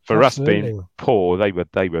he? For Absolutely. Us being poor, they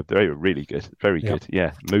were really good, very good.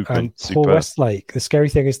 Yeah, movement. Paul Westlake. The scary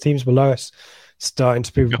thing is teams below us starting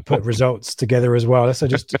to put results together as well. So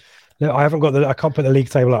just. I can't put the league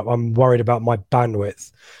table up. I'm worried about my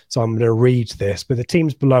bandwidth. So I'm going to read this. But the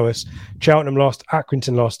teams below us, Cheltenham lost,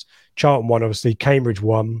 Accrington lost, Charlton won, obviously, Cambridge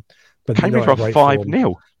won. But Cambridge won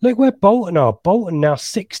 5-0. Look where Bolton are. Bolton now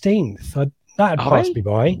 16th. That had passed me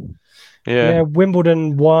by. Yeah.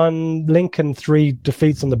 Wimbledon won, Lincoln 3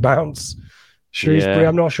 defeats on the bounce. Shrewsbury,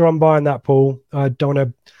 I'm not sure I'm buying that, Paul. I don't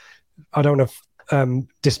want to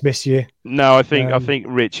dismiss you. No, I think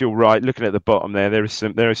Rich, you're right. Looking at the bottom there is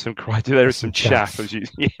some chaff.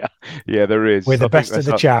 Yeah, there is. We're the best of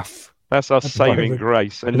the chaff. That's our saving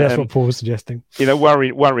grace, and that's what Paul was suggesting.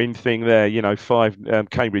 Worrying thing there.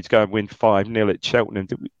 Cambridge go and win 5-0 at Cheltenham.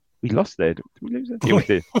 We lost there. Did we lose that? Yeah, we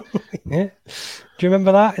did. Yeah. Do you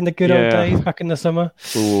remember that in the good old days back in the summer?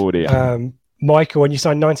 Oh dear. Michael, when you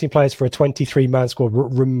signed 19 players for a 23-man squad,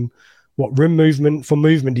 room movement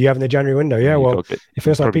do you have in the January window? Yeah, well, it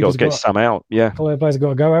feels like people got to get some out. Yeah, all the players have got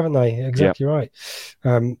to go, haven't they? Exactly right.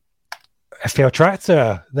 FPL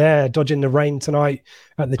Tractor, they're dodging the rain tonight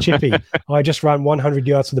at the Chippy. I just ran 100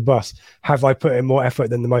 yards to the bus. Have I put in more effort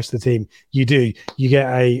than the most of the team? You do. You get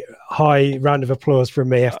a high round of applause from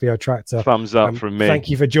me, FPL Tractor. Thumbs up from me. Thank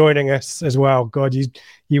you for joining us as well. God,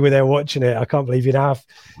 you were there watching it. I can't believe you're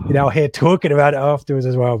now here talking about it afterwards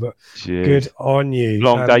as well. But good on you.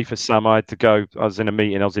 Long day for some. I had to go. I was in a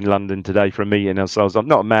meeting. I was in London today for a meeting. I was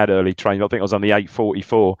not a mad early train. I think I was on the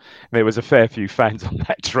 8:44. And there was a fair few fans on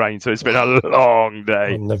that train. So it's been a long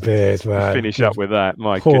day. On the beers, man. Finish up with that.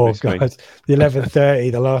 My poor goodness guys. The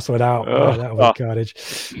 11:30, the last one out. That was carnage.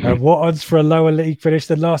 What odds for a lower league finish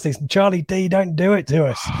than last season? Charlie D, don't do it to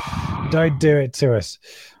us. Don't do it to us.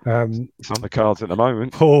 It's on the cards at the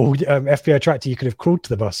moment. Paul, FPL Tractor, you could have crawled to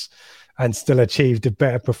the bus and still achieved a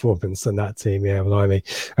better performance than that team. Yeah, blimey.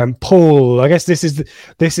 Paul, I guess this is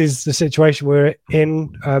the situation we're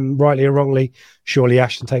in, rightly or wrongly. Surely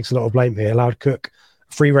Ashton takes a lot of blame here. Allowed Cook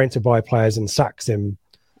free rein to buy players and sacks him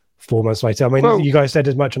 4 months later. I mean, you guys said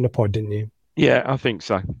as much on the pod, didn't you? Yeah, I think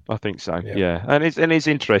so. Yeah. And it's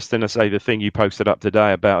interesting. I say the thing you posted up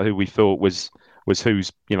today about who we thought was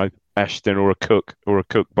who's Ashton or a Cook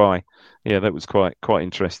buy. Yeah, that was quite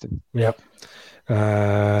interesting. Yep.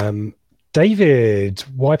 David,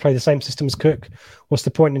 why play the same system as Cook? What's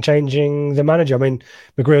the point in changing the manager? I mean,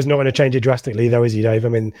 McGreal's not going to change it drastically, though, is he, Dave? I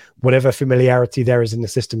mean, whatever familiarity there is in the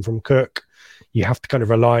system from Cook, you have to kind of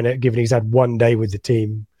rely on it, given he's had 1 day with the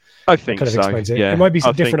team. I think so. Yeah, it might be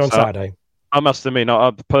different on Saturday. I must admit,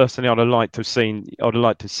 I personally, I'd have liked to have seen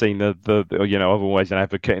the you know, I've always an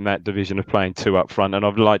advocate in that division of playing two up front, and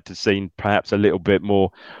I'd like to have seen perhaps a little bit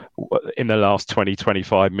more in the last 20,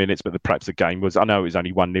 25 minutes, but perhaps the game was, I know it was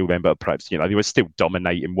only 1-0 then, but perhaps, you know, they were still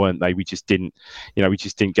dominating, weren't they? We just didn't get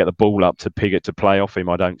the ball up to Pigott to play off him,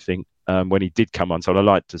 I don't think, when he did come on. So I'd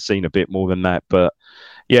like to have seen a bit more than that, but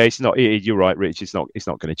yeah, it's not, you're right, Rich, it's not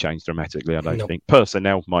going to change dramatically, I don't think.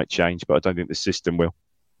 Personnel might change, but I don't think the system will.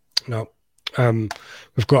 No.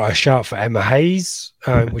 We've got a shout for Emma Hayes.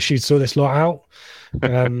 We should sort this lot out.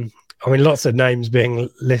 I mean, lots of names being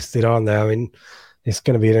listed, aren't there? I mean, it's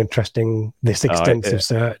going to be an interesting, this extensive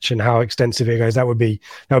search and how extensive it goes. That would be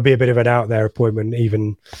a bit of an out there appointment,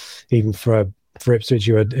 even for Ipswich,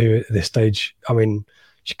 who at this stage. I mean,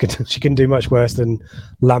 she can do much worse than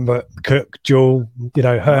Lambert, Cook, Jewell, you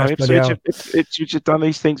know, Hurst. Ipswich have done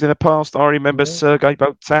these things in the past. I remember Sergei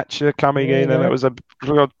Thatcher coming in, and it was a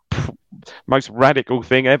most radical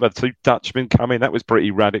thing ever. 2 Dutchmen come in. That was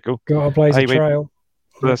pretty radical. Got to blaze a trail.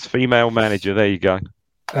 First female manager. There you go.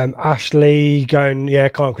 Ashley going,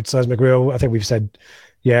 can't criticise McGreal. I think we've said,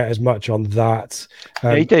 as much on that.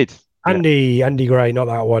 He did. Andy Gray, not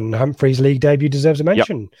that one. Humphrey's league debut deserves a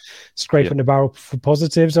mention. Yep. Scraping the barrel for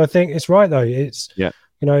positives. I think it's right, though. It's, you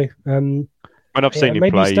know... when I've seen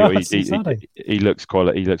him play, he looks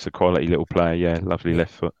quality. He looks a quality little player. Yeah, lovely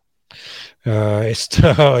left foot.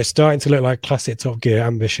 It's starting to look like classic Top Gear,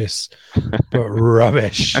 ambitious but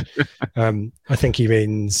rubbish. I think he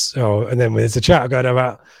means. And then there's a chat going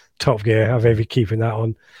about Top Gear. I'm maybe keeping that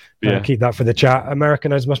on. Keep that for the chat.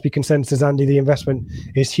 Americanos must be consensus. Andy, the investment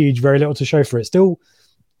is huge. Very little to show for it. Still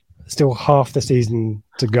half the season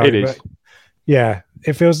to go. It is. But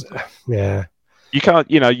it feels. Yeah. You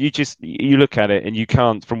can't, you look at it and you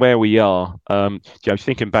can't, from where we are,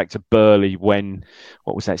 thinking back to Burley when,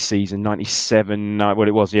 what was that season, 97,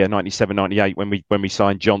 98, when we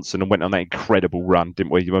signed Johnson and went on that incredible run,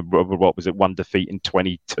 didn't we? What was it, 1 defeat in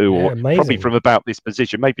 22, or amazing. Probably from about this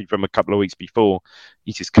position, maybe from a couple of weeks before.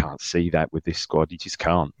 You just can't see that with this squad. You just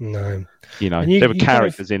can't. No. There were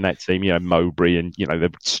characters in that team, Mowbray, and, there were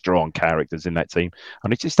strong characters in that team.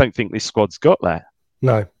 And I just don't think this squad's got that.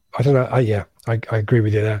 No. I don't know. I agree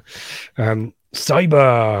with you there.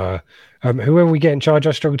 Cyber, whoever we get in charge,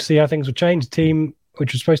 I struggle to see how things will change. The team,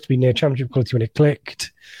 which was supposed to be near championship quality when it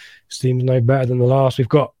clicked, seems no better than the last. We've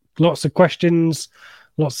got lots of questions,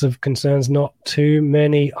 lots of concerns, not too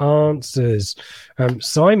many answers.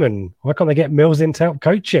 Simon, why can't they get Mills in to help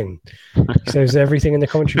coaching? He says everything in the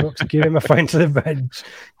commentary box. Give him a phone to the bench.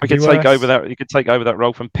 We could take over that. You could take over that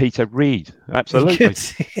role from Peter Reid. Absolutely.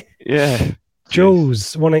 Yeah.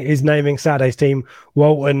 Jules, is naming Saturday's team.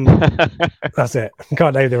 Walton. That's it.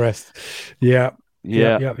 Can't name the rest. Yeah.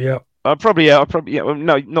 Probably. Well,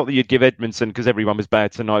 no, not that you'd give Edmondson because everyone was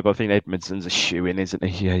bad tonight, but I think Edmondson's a shoe-in, isn't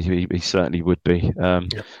he? Yeah, he certainly would be.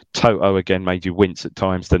 Toto again made you wince at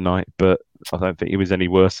times tonight, but I don't think he was any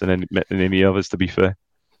worse than any others, to be fair.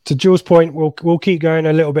 To Jules' point, we'll keep going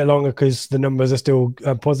a little bit longer because the numbers are still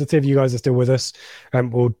positive. You guys are still with us,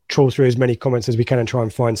 and we'll trawl through as many comments as we can and try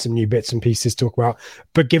and find some new bits and pieces to talk about.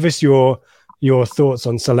 But give us your thoughts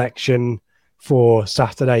on selection for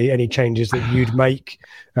Saturday. Any changes that you'd make?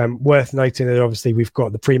 Worth noting that obviously we've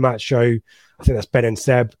got the pre-match show. I think that's Ben and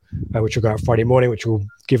Seb, which will go out Friday morning, which will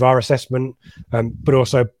give our assessment, but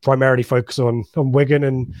also primarily focus on Wigan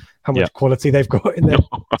and how much quality they've got in their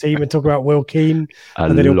team, and talk about Will Keane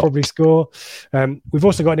and that he'll probably score. We've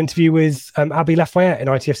also got an interview with Abby Lafayette in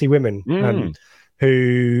ITFC Women,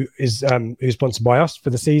 who's sponsored by us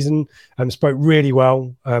for the season. Spoke really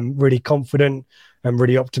well, really confident, and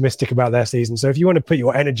really optimistic about their season. So if you want to put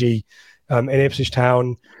your energy in Ipswich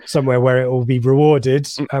Town, somewhere where it will be rewarded.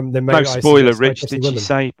 Then maybe no spoiler, Rich. Did she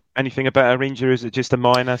say anything about her injury? Is it just a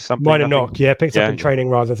minor something? Minor knock, picked up in training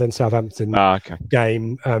rather than Southampton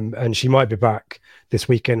game. And she might be back this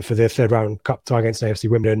weekend for the third round cup tie against AFC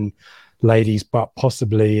Wimbledon ladies, but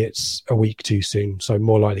possibly it's a week too soon. So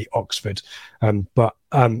more likely Oxford. But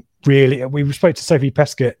really, we spoke to Sophie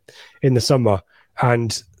Peskett in the summer,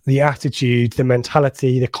 and the attitude, the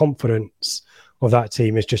mentality, the confidence of that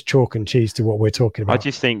team is just chalk and cheese to what we're talking about. I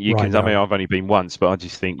just think you can. Now. I mean, I've only been once, but I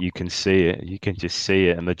just think you can see it. You can just see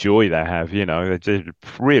it, and the joy they have. They're a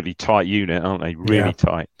really tight unit, aren't they? Really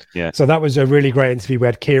tight. Yeah. So that was a really great interview. We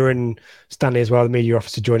had Kieran Stanley as well, the media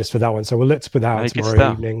officer, join us for that one. So we'll look to put that out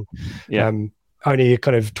tomorrow evening. Yeah. Only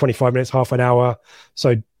kind of 25 minutes, half an hour.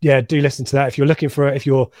 So do listen to that if you're looking for it. If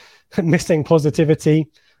you're missing positivity,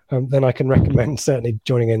 then I can recommend certainly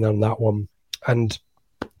joining in on that one. And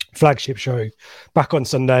flagship show back on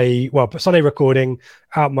Sunday. Well, Sunday recording,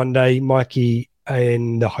 out Monday. Mikey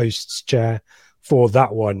in the host's chair for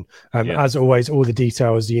that one. As always, all the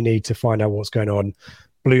details you need to find out what's going on.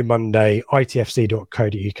 Blue Monday,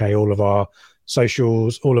 itfc.co.uk, all of our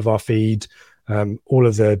socials, all of our feed, all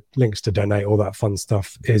of the links to donate, all that fun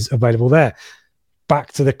stuff is available there.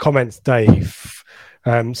 Back to the comments, Dave.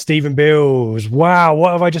 Stephen Bills, wow,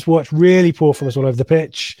 what have I just watched? Really poor from us all over the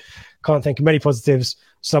pitch. Can't think of many positives.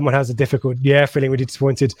 Someone has a difficult, feeling really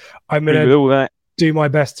disappointed. I'm going to do my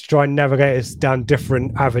best to try and navigate us down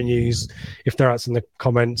different avenues if there are some in the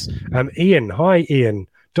comments. Ian, hi Ian.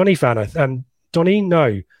 Donny fan, Donny,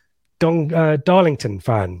 no. Darlington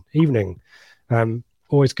fan, evening.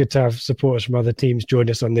 Always good to have supporters from other teams join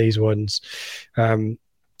us on these ones.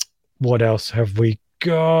 What else have we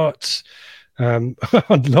got?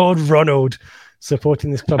 Lord Ronald,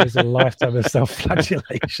 supporting this club is a lifetime of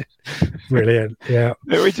self-flagellation. Brilliant, yeah.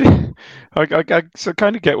 I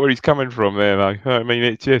kind of get where he's coming from there, though. I mean,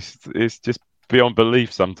 it's just beyond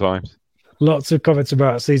belief sometimes. Lots of comments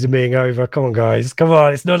about season being over. Come on, guys. Come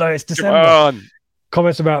on. It's not like it's December. Come on.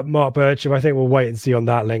 Comments about Mark Bircham. I think we'll wait and see on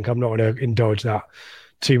that link. I'm not going to indulge that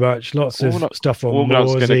too much. Lots of stuff on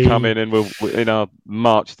Walnut's going to come in and we'll in our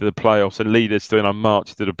march to the playoffs and lead us in our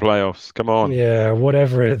march to the playoffs. Come on. Yeah,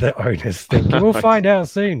 whatever the owners think. We'll find out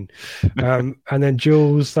soon. And then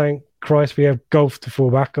Jules, thank Christ we have golf to fall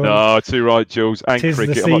back on. Oh, too right, Jules. And Tis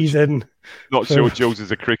cricket. The season. Not sure Jules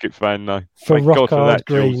is a cricket fan, though. For rock hard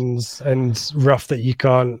greens Jules. And rough that you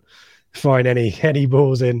can't find any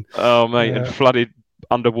balls in. Oh, mate, and flooded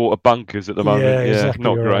underwater bunkers at the moment. Yeah, exactly,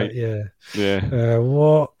 not great. Right, yeah.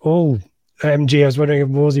 What? Oh, MG. I was wondering if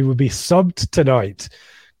Morsey would be subbed tonight.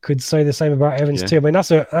 Could say the same about Evans too. I mean,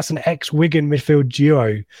 that's an ex-Wigan midfield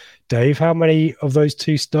duo. Dave, how many of those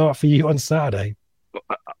two start for you on Saturday?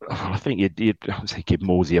 I think you'd give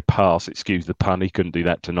Morsey a pass. Excuse the pun. He couldn't do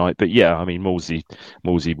that tonight. But yeah, I mean, Morsey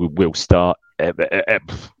will start.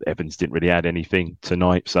 Evans didn't really add anything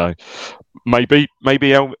tonight, so maybe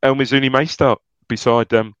El Mizouni may start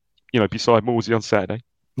beside Morsey on Saturday.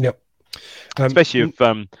 Yep. Especially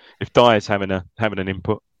if Dyer's having an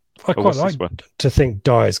input. I quite like to think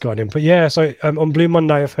Dyer's got an input. Yeah. So on Blue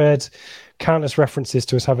Monday, I've heard countless references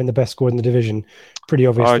to us having the best squad in the division. Pretty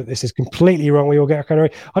obvious that this is completely wrong. We all get carried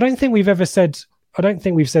away. I don't think we've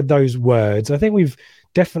said those words. I think we've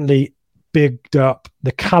definitely bigged up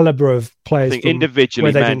the caliber of players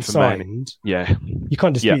individually where they've been signed. Yeah, you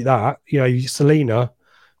can't dispute that. Selena.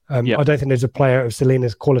 I don't think there's a player of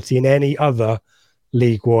Selena's quality in any other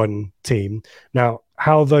League One team. Now,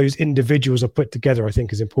 how those individuals are put together, I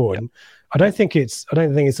think, is important. I don't think it's an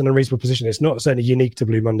unreasonable position. It's not certainly unique to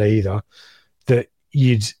Blue Monday either that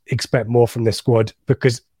you'd expect more from this squad,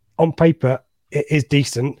 because on paper it is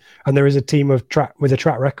decent, and there is a team with a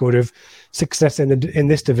track record of success in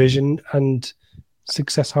this division and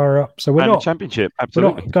success higher up. So we're not the championship.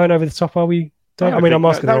 Absolutely, we're not going over the top, are we? I'm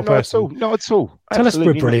asking the wrong person. Not at all. Tell us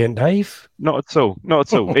we're brilliant, Dave. Not at all.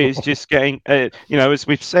 It's just getting, as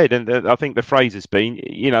we've said, and I think the phrase has been,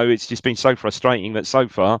 it's just been so frustrating that so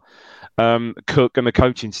far, Cook and the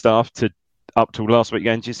coaching staff up till last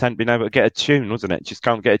weekend just hadn't been able to get a tune, wasn't it? Just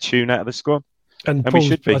can't get a tune out of the squad. And we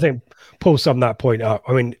should be. I think Paul summed that point up.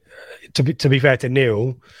 I mean, to be fair to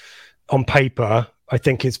Neil, on paper, I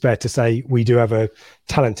think it's fair to say we do have a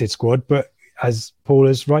talented squad, but as Paul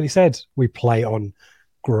has rightly said, we play on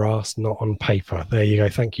grass, not on paper. There you go.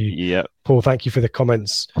 Thank you, Paul. Thank you for the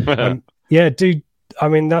comments. That's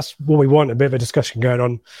what we want, a bit of a discussion going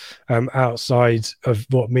on outside of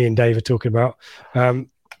what me and Dave are talking about.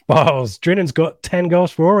 Miles, Drinnan's got 10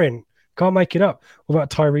 goals for Orient. Can't make it up. What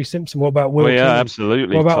about Tyree Simpson? What about Will King?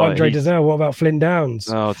 Absolutely. What about Andre Dazelle? What about Flynn Downs?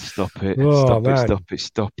 Oh, stop it.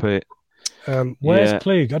 Stop it. Where's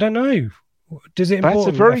Klug? I don't know. Does it important?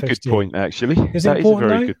 That's a very good point, actually. Is it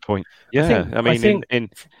important, a very good point. Yeah, I think in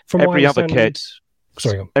every other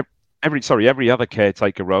every other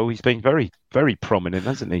caretaker role, he's been very, very prominent,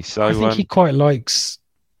 hasn't he? So I think he quite likes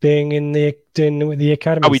being with the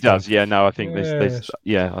academy. Oh, he does. Yeah, no, I think there's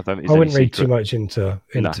I don't. I wouldn't read too much into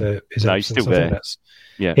his absence. He's still there. That's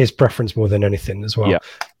his preference more than anything as well. Yeah.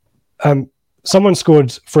 Someone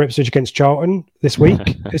scored for Ipswich against Charlton this week.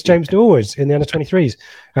 It's James Norwood in the under-23s.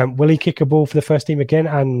 Will he kick a ball for the first team again?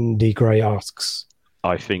 Andy Gray asks.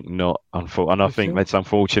 I think not, and I think that's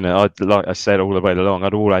unfortunate. Like I said all the way along,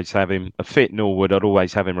 I'd always have him a fit Norwood. I'd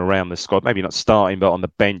always have him around the squad. Maybe not starting, but on the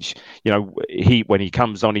bench. When he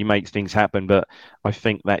comes on, he makes things happen. But I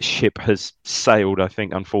think that ship has sailed. I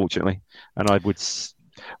think, unfortunately, and I would.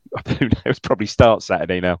 Who knows? Probably start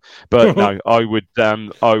Saturday now, but no, I would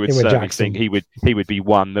certainly think he would be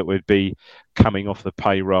one that would be coming off the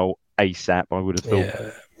payroll ASAP. I would have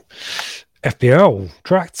thought. Yeah. FPL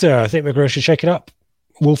Tractor. I think we're going to shake it up.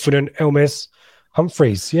 Wolfen and Elmes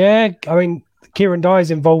Humphreys, yeah. I mean, Kieran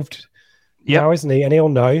Dye's involved now, isn't he? And he'll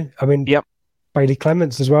know. I mean, Bailey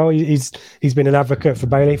Clements as well. He's been an advocate for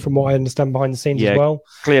Bailey, from what I understand behind the scenes as well.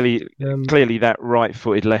 Clearly, that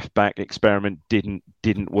right-footed left-back experiment didn't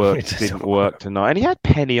work. Didn't work tonight. And he had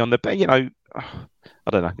Penny on the bench. I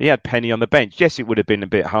don't know. He had Penny on the bench. Yes, it would have been a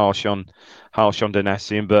bit harsh on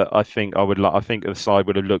Donacien, but I think the side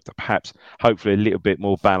would have looked perhaps, hopefully, a little bit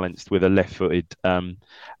more balanced with a left-footed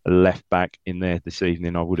left back in there this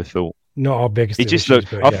evening. I would have thought. Not our biggest. He just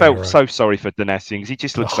looked. I felt so sorry for Donacien because he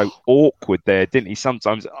just looked so awkward there, didn't he?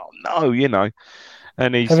 Sometimes,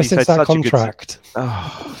 and he's ever since had that such contract.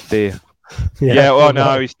 Oh dear.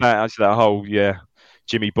 It's that whole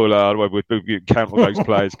Jimmy Bullard. We can count all those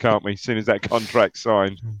players, can't we? As soon as that contract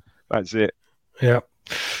signed, that's it. Yeah.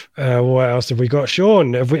 What else have we got,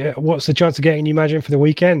 Sean? What's the chance of getting you Imagine for the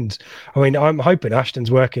weekend? I mean, I'm hoping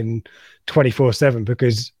Ashton's working 24/7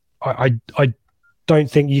 because I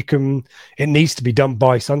don't think you can. It needs to be done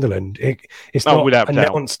by Sunderland. It's not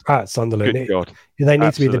announced at Sunderland. They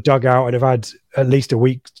need to be in the dugout and have had at least a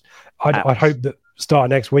week. I'd hope that start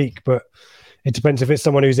next week, but it depends if it's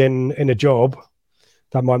someone who's in a job.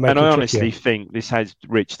 That might make it trickier. I honestly think this has,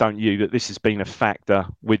 Rich, don't you, that this has been a factor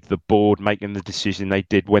with the board making the decision they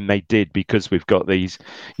did when they did, because we've got these,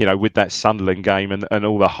 with that Sunderland game and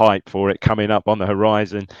all the hype for it coming up on the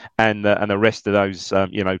horizon, and the rest of those,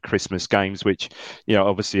 Christmas games, which,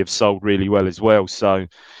 obviously have sold really well as well. So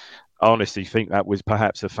I honestly think that was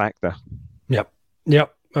perhaps a factor.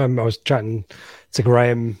 Yep. I was chatting to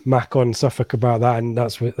Graham Mack on Suffolk about that, and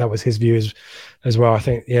that was his view as well. I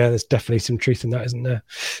think, there's definitely some truth in that, isn't there?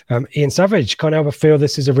 Ian Savage, can't help but feel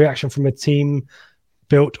this is a reaction from a team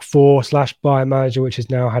built for / by a manager which has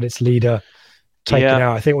now had its leader taken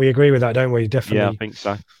out. I think we agree with that, don't we? Definitely. Yeah, I think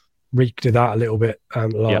so. Reeked of that a little bit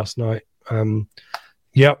last night.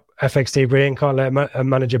 FXT brilliant. Can't let a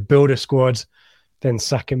manager build a squad, then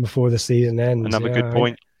sack him before the season ends. Another good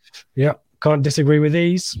point. Can't disagree with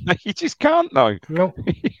these. You just can't, though. No.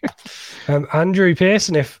 Andrew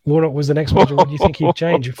Pearson, if Warnock was the next manager, what do you think he'd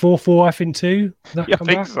change? 4-4-2? I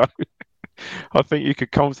think so. I think you could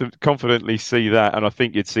confidently see that, and I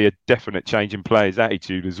think you'd see a definite change in players'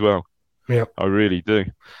 attitude as well. Yeah, I really do.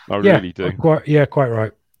 Really do. Quite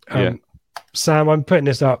right. Sam, I'm putting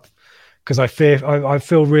this up because I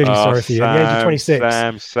feel really sorry for you. At the age of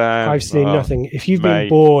 26, Sam, I've seen nothing. If you've been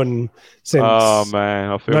born since I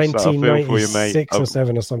feel 1996 for you, mate. or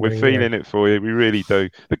 7 or something. We're feeling it for you. We really do.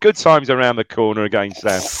 The good times around the corner again,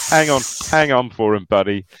 Sam. Hang on for them,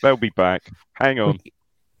 buddy. They'll be back. Hang on.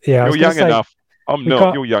 Yeah, you're young enough. I'm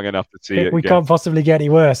not. You're young enough to see it. We can't possibly get any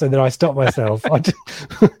worse. And then I stopped myself. I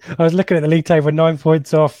was looking at the league table, 9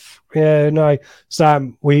 points off. Yeah, no,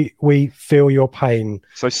 Sam, we feel your pain.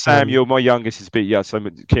 So Sam, you're my youngest is a bit young. So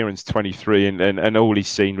Kieran's 23, and all he's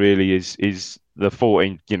seen really is the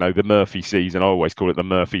 14, the Murphy season. I always call it the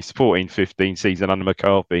Murphy 14-15 season under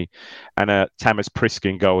McCarthy, and a Thomas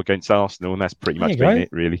Priskin goal against Arsenal, and that's pretty much been it,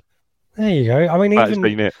 really. There you go. I mean,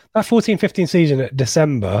 even that 14-15 season at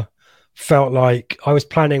December felt like I was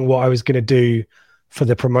planning what I was going to do for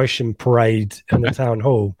the promotion parade in the town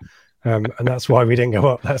hall. And that's why we didn't go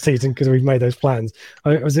up that season, because we've made those plans.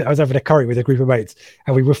 I was having a curry with a group of mates,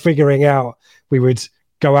 and we were figuring out we would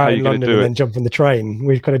go out in London and then jump on the train.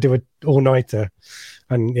 We've got to do an all-nighter.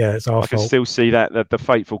 And it's our fault. I can still see that the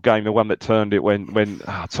fateful game, the one that turned it when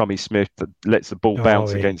Tommy Smith lets the ball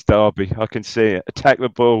bounce against Derby. I can see it. Attack the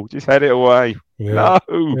ball. Just head it away. Yeah.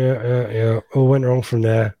 No. Yeah. All went wrong from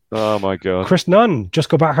there. Oh, my God. Chris Nunn just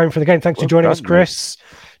got back home for the game. Thanks for joining us, Chris.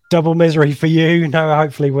 Double misery for you. Now,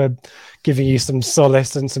 hopefully, we're giving you some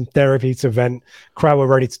solace and some therapy to vent. Crowd were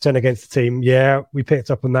ready to turn against the team. Yeah, we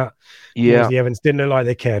picked up on that. Yeah. The Evans didn't look like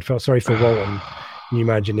they cared. Felt sorry for Walton. New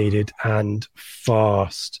manager needed, and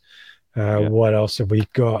fast. What else have we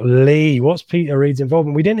got? Lee, what's Peter Reid's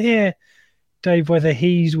involvement? We didn't hear, Dave, whether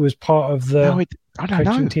he was part of the. No, I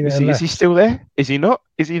don't know. Is he still there? Is he not?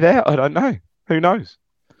 Is he there? I don't know. Who knows?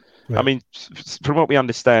 Yeah. I mean, from what we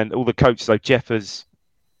understand, all the coaches, like Jeffers,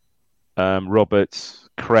 Roberts,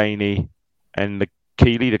 Craney, and the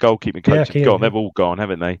Keeley, the goalkeeping coach, have gone. They've all gone,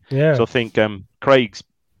 haven't they? Yeah. So I think Craig's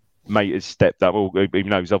mate has stepped up. Well, he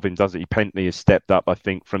knows of him, doesn't he? Pentley has stepped up, I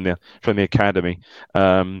think, from the academy.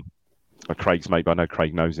 Craig's mate, but I know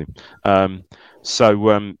Craig knows him. But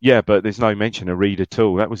there's no mention of Reid at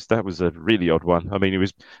all. That was a really odd one. I mean, he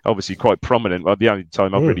was obviously quite prominent. Well, the only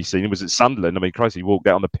time I've really seen him was at Sunderland. I mean, Christ, he walked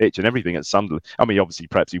out on the pitch and everything at Sunderland. I mean, obviously,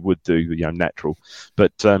 perhaps he would do, natural.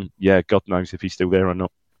 But God knows if he's still there or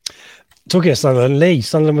not. Talking of Sunderland, Lee,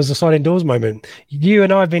 Sunderland was a sliding doors moment. You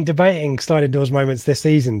and I have been debating sliding doors moments this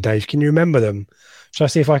season, Dave. Can you remember them? Shall I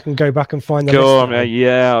see if I can go back and find the list?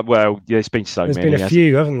 Yeah, well, there's been There's been a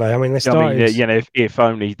few, haven't they? I mean, they started... if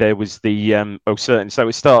only there was the... certainly. So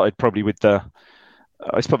it started probably with the...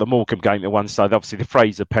 let's put the Morecambe game to one side. Obviously, the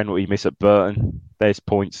Fraser penalty miss at Burton. There's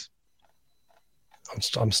points.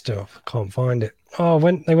 I'm still... I can't find it. Oh,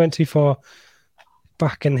 they went too far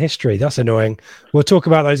back in history. That's annoying. We'll talk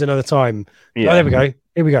about those another time. Yeah. Oh, there we go.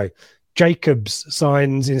 Here we go. Jacobs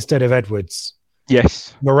signs instead of Edwards.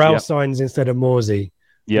 Yes. Morrell signs instead of Morsey.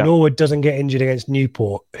 Yeah. Norwood doesn't get injured against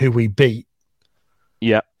Newport, who we beat.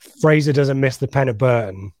 Yeah. Fraser doesn't miss the pen at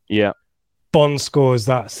Burton. Yeah. Bond scores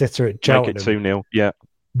that sitter at Cheltenham. Make it 2-0. Yeah.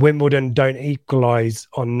 Wimbledon don't equalise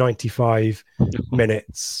on 95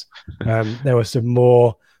 minutes. There were some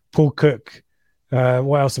more. Paul Cook.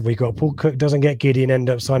 What else have we got? Paul Cook doesn't get giddy and end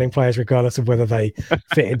up signing players regardless of whether they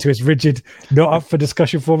fit into his rigid, not up for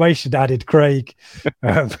discussion formation, added Craig.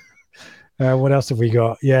 What else have we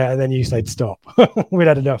got? Yeah, and then you said stop. We'd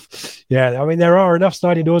had enough. Yeah, I mean, there are enough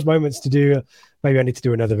sliding doors moments to do. Maybe I need to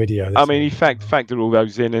do another video. I mean, he factored all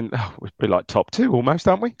those in, and we'd be like top 2 almost,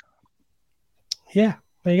 aren't we? Yeah,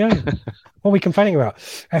 there you go. What are we complaining about?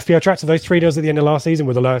 FPL Tractor, those 3 doors at the end of last season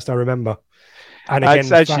were the lowest I remember. And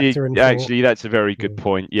again, actually, that's a very good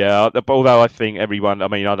point. Yeah, although I think everyone, I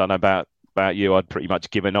mean, I don't know about you, I'd pretty much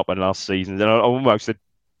given up on last season, and I almost had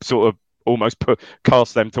sort of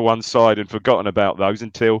cast them to one side and forgotten about those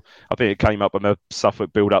until I think it came up on the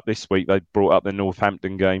Suffolk build-up this week. They brought up the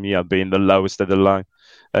Northampton game, being the lowest of the low.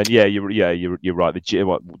 And you're right.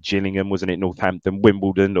 The Gillingham, wasn't it? Northampton,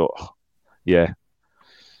 Wimbledon,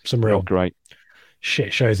 some real great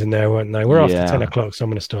shit shows in there, weren't they? We're after 10 o'clock, so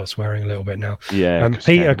I'm going to start swearing a little bit now. Yeah.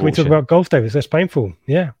 Peter, can we talk about golf, Davis? That's painful.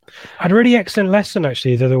 Yeah. I had a really excellent lesson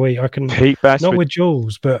actually the other week. Pete Bashford. Not with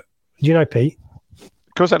Jules, but do you know Pete?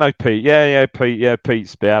 Of course I know Pete. Yeah, Pete. Yeah,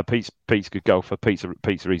 Pete's a good golfer. Pete's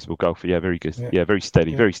a reasonable golfer. Yeah, very good. Yeah, very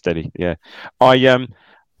steady. Very steady. Yeah.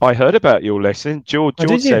 I heard about your lesson. George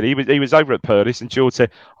said he was over at Purlis, and George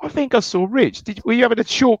said, I think I saw Rich. Were you having a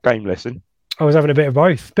short game lesson? I was having a bit of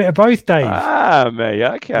both. Dave. Mate,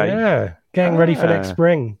 okay. Yeah, getting ready for next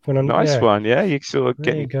spring. Nice one. Yeah, you sort of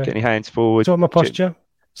getting your hands forward. Sorting my posture.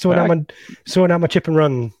 Sorting out my chip and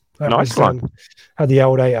run. Nice one. Had the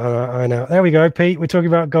old 8 iron out. There we go, Pete. We're talking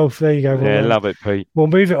about golf. There you go. Love it, Pete. We'll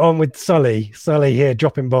move it on with Sully. Sully here,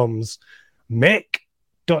 dropping bombs. Mick. ...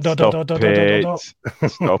 Stop it.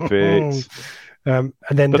 And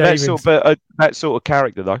then David. That sort of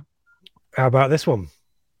character, though. How about this one?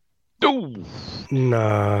 Ooh.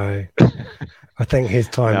 No. I think his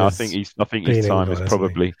time. I think his time is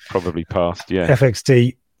probably past. Yeah.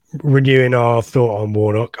 FXT renewing our thought on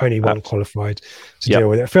Warnock. Only one qualified to deal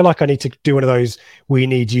with it. I feel like I need to do one of those "We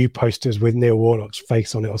Need You" posters with Neil Warnock's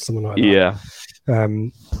face on it or something like that. Yeah.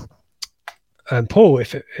 And Paul,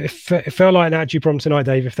 if it felt like an attitude problem tonight,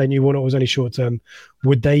 Dave, if they knew Warnock was only short term,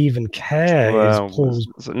 would they even care? Well,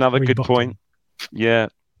 that's another good point. Yeah,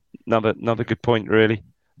 another good point. Really,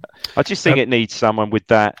 I just think it needs someone with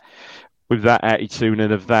that attitude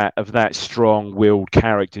and of that strong-willed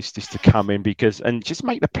characters just to come in and just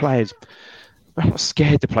make the players. I'm not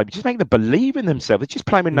scared to play, but just make them believe in themselves. They're just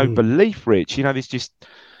playing with no belief, Rich. There's just.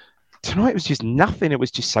 Tonight was just nothing. It was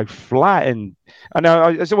just so flat. And I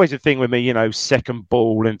know there's always a thing with me, second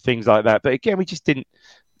ball and things like that. But again, we just didn't.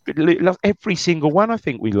 Every single one I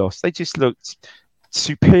think we lost. They just looked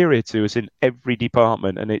superior to us in every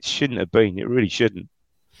department. And it shouldn't have been. It really shouldn't.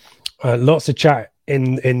 Lots of chat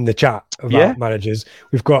in the chat about managers.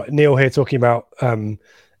 We've got Neil here talking about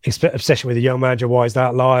obsession with a young manager. Why is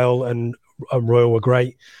that? Lyle and Royal were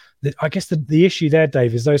great. I guess the issue there,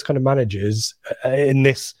 Dave, is those kind of managers in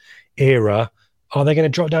this era, are they going to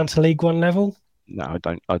drop down to League One level? No,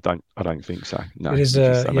 I don't think so. No, it is.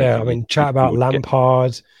 I mean, chat about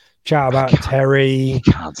Lampard, chat about Terry. You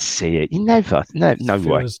can't see it. You never. No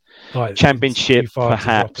way. Like Championship,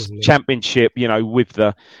 perhaps. Championship. With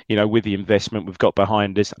the investment we've got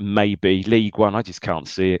behind us, maybe League One. I just can't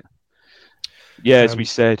see it. Yeah, as we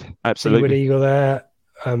said, absolutely. Seaward Eagle there.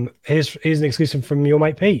 Here's an exclusive from your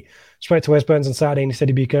mate Pete. Spoke to Wes Burns on Saturday and he said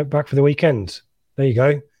he'd be back for the weekend. There you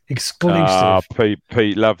go. Exclusive.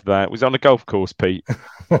 Pete, love that. Was it on a golf course, Pete?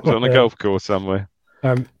 Was it on a golf course somewhere?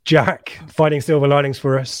 Jack, finding silver linings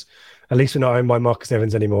for us. At least we're not owned by Marcus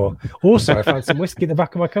Evans anymore. Also, I found some whiskey in the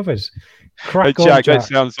back of my cupboard. Jack, that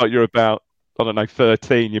sounds like you're about,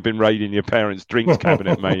 13. You've been raiding your parents' drinks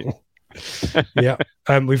cabinet, mate. Yeah.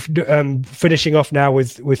 We've finishing off now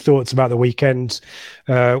with thoughts about the weekend.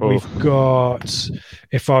 We've got,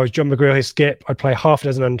 if I was John McGreal, his skip, I'd play half a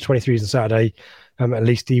dozen under 23s on Saturday. At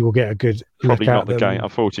least he will get a good probably look not at the them. game.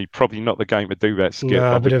 Unfortunately, probably not the game to do that skip.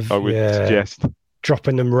 No, I would suggest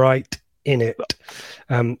dropping them right in it.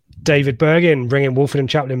 David Bergin bringing Wolford and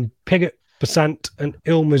Chaplin, Piggott, Besant, and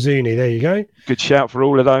Ilmazuni. There you go. Good shout for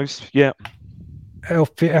all of those. Yeah.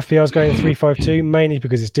 FPL's going 3-5-2 mainly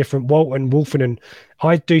because it's different. Walton, Wolford, and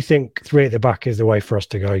I do think 3 at the back is the way for us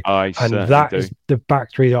to go. And that is the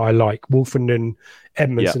back 3 that I like. Wolford and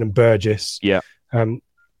Edmondson and Burgess. Yeah.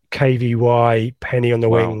 KVY, Penny on the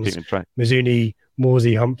wings, Mazzuni,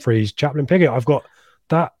 Morsey, Humphreys, Chaplin, Piggott. I've got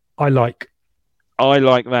that. I like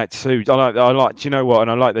that too. I like. Do you know what?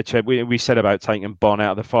 And I like the we said about taking Bon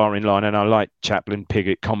out of the firing line, and I like Chaplin,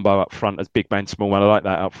 Piggott combo up front as big man, small man. I like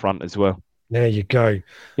that up front as well. There you go.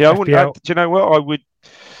 Yeah, I wouldn't. Do you know what? I would.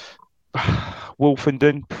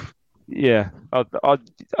 Wolfenden. Yeah,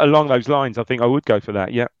 along those lines, I think I would go for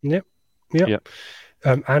that. Yeah. Yep.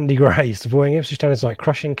 Andy Gray supporting Ipswich Town is like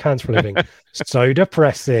crushing cans for a living. So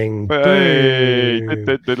depressing. Hey.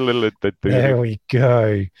 There we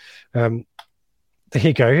go. There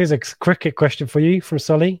you go. Here's a cricket question for you from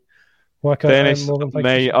Sully. Dennis,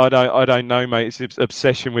 mate, I don't know, mate. It's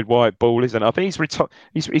obsession with white ball, isn't it? I think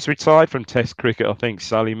he's retired from Test cricket. I think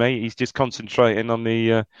Sully, mate. He's just concentrating on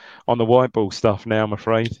the white ball stuff now. I'm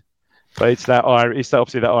afraid, but it's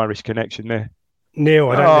obviously that Irish connection there. Neil,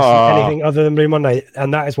 I don't listen to anything other than Blue Monday,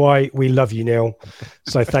 and that is why we love you, Neil.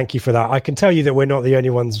 So thank you for that. I can tell you that we're not the only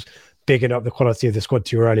ones bigging up the quality of the squad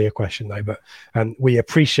to your earlier question, though, but we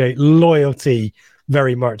appreciate loyalty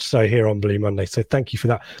very much so here on Blue Monday. So thank you for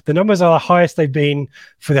that. The numbers are the highest they've been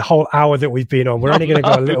for the whole hour that we've been on. We're only going to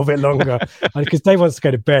go a little bit longer because Dave wants to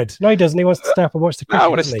go to bed. No, he doesn't. He wants to stay up and watch the cricket. I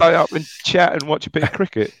want to stay up and chat and watch a bit of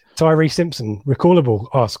cricket. Tyree Simpson, recallable,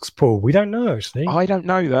 asks Paul. We don't know, actually. I don't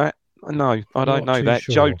know that. No, I don't know that.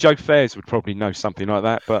 Sure. Joe Fairs would probably know something like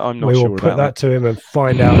that, but I'm not sure. We will put that to him and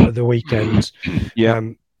find out at the weekend. Yeah.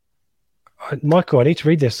 Michael, I need to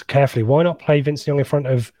read this carefully. Why not play Vince Young in front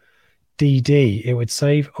of DD? It would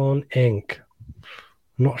save on ink.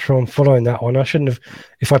 I'm not sure I'm following that one. I shouldn't have.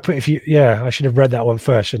 I should have read that one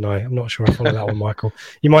first, shouldn't I? I'm not sure I follow that one, Michael.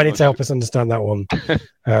 You might need to help us understand that one.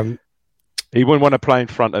 He wouldn't want to play in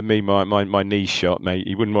front of me, my knee shot, mate.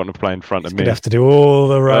 He wouldn't want to play in front of me. He's going to have to do all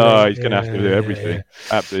the running. Oh, he's going to have to do everything.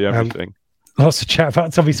 Yeah. Absolutely everything. Lots of chat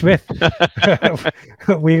about Tommy Smith.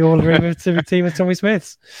 We all agree with the team of Tommy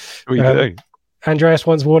Smiths. We do. Andreas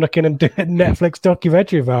wants Warnock in and do a Netflix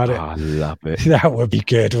documentary about it. I love it. That would be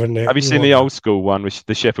good, wouldn't it? Have you seen the old school one,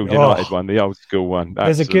 the Sheffield United one, the old school one?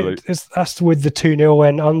 There's that's with the 2-0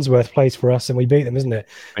 when Unsworth plays for us and we beat them, isn't it?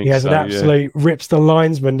 He has an absolute rips the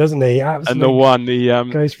linesman, doesn't he? Absolutely. And the one,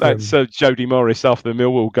 that's Jody Morris after the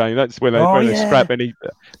Millwall game. That's when they scrap any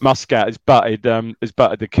Muscat has butted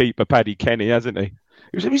the keeper Paddy Kenny, hasn't he?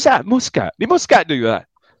 Who's that? Muscat? Did Muscat do that?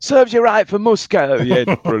 Serves you right for Muscat. Oh,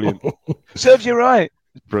 yeah, brilliant. Serves you right.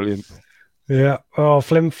 Brilliant. Yeah. Oh,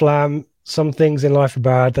 flim flam. Some things in life are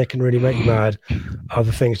bad. They can really make you mad.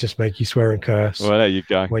 Other things just make you swear and curse. Well, there you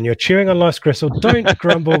go. When you're chewing on life's gristle, don't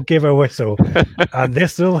grumble, give a whistle. And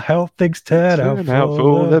this will help things turn out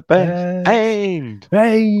for the best.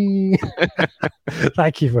 Hey.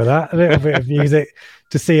 Thank you for that. A little bit of music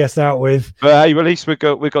to see us out with. But hey, at least we've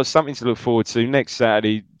got something to look forward to next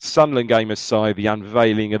Saturday. Sunderland game aside, the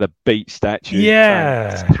unveiling of the Beat statue.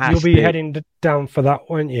 Yeah, fantastic. You'll be heading down for that,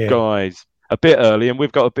 won't you, guys? A bit early, and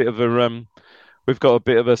we've got a bit of an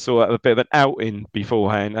outing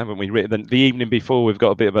beforehand, haven't we? The evening before, we've got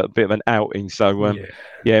a bit of an outing. So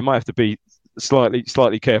it might have to be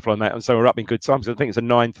slightly careful on that. And so we're up in good times. I think it's a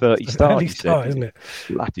 9:30 start. Early start, isn't it?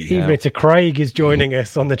 Bloody evening hell. To Craig is joining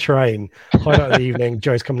us on the train. Highlight of the evening.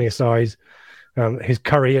 Joe's company aside, his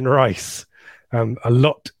curry and rice. A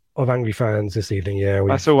lot of angry fans this evening. Yeah,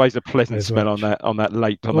 that's always a pleasant smell on that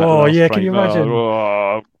late. Can you imagine?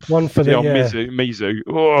 One for the Mizu.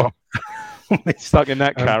 Oh, stuck in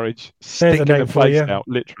that carriage, sticking the place out,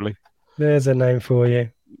 literally. There's a name for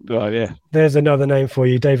you. Oh yeah. There's another name for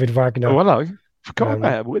you, David Wagner. Oh hello. Forgot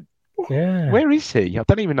about it. Yeah. Where is he? I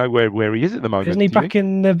don't even know where he is at the moment. Isn't he back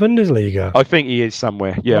in the Bundesliga? I think he is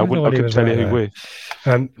somewhere. Yeah, I couldn't tell you who with.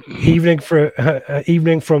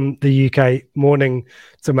 Evening from the UK, morning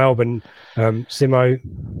to Melbourne. Simo's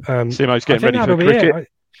getting ready for cricket.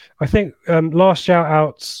 I think last shout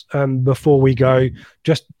outs before we go,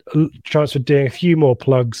 just a chance for doing a few more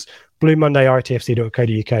plugs. Blue Monday,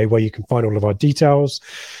 itfc.co.uk, where you can find all of our details.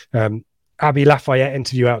 Abby Lafayette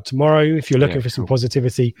interview out tomorrow. If you're looking for some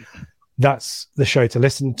positivity, that's the show to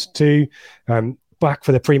listen to. Back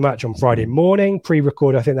for the pre-match on Friday morning.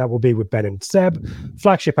 Pre-record, I think that will be with Ben and Seb.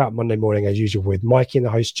 Flagship out Monday morning, as usual, with Mikey in the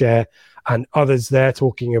host chair and others there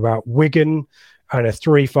talking about Wigan and a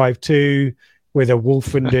 3-5-2 with a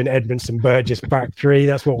Wolfenden Edmondson Burgess back three.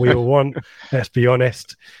 That's what we all want, let's be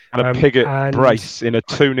honest. And a Pigott brace in a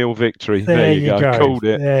 2-0 victory. There you go. Called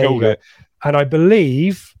it. And I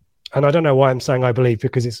believe, and I don't know why I'm saying I believe,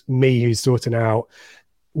 because it's me who's sorting out,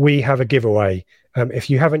 we have a giveaway. If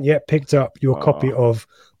you haven't yet picked up your copy of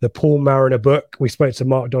the Paul Mariner book, we spoke to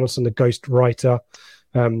Mark Donaldson, the ghost writer,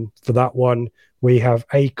 for that one. We have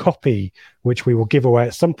a copy which we will give away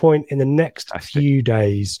at some point in the next few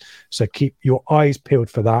days. So keep your eyes peeled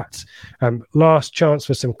for that. Last chance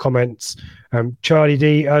for some comments. Charlie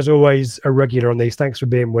D, as always, a regular on these. Thanks for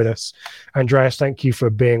being with us. Andreas, thank you for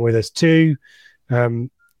being with us too.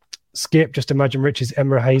 Skip, just imagine Rich's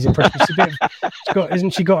Emma Hayes impression.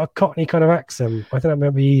 Isn't she got a Cockney kind of accent? I think that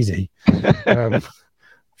might be easy.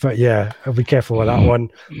 But yeah, I'll be careful with that one.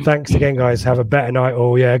 Thanks again, guys. Have a better night.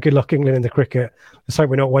 Oh yeah, good luck England in the cricket. Let's hope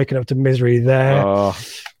we're not waking up to misery there.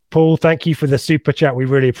 Paul, thank you for the super chat. We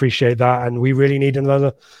really appreciate that, and we really need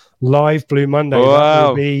another live Blue Monday.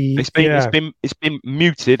 Wow, it's been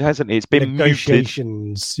muted, hasn't it? It's been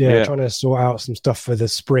negotiations. Muted. Trying to sort out some stuff for the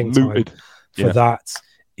springtime for that.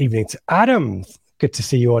 Evening to Adam. Good to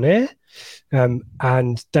see you on here.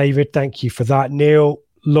 And David, thank you for that. Neil,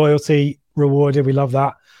 loyalty rewarded. We love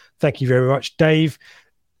that. Thank you very much, Dave.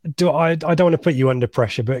 I don't want to put you under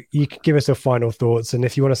pressure, but you can give us your final thoughts. And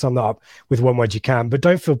if you want to sum that up with one word, you can, but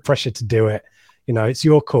don't feel pressure to do it. It's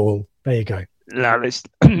your call. There you go. No,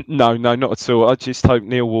 not at all. I just hope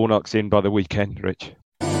Neil Warnock's in by the weekend, Rich.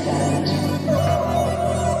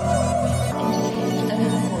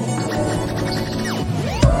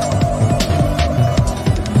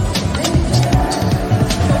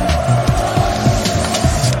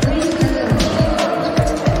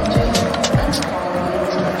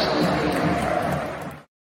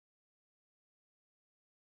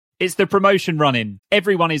 It's the promotion run-in.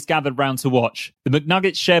 Everyone is gathered round to watch. The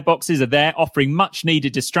McNuggets share boxes are there, offering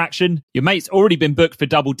much-needed distraction. Your mate's already been booked for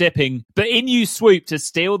double dipping, but in you swoop to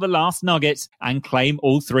steal the last nugget and claim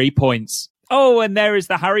all 3 points. Oh, and there is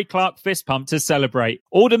the Harry Clark fist pump to celebrate.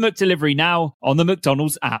 Order McDelivery now on the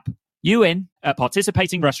McDonald's app. You in at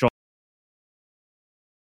participating restaurants.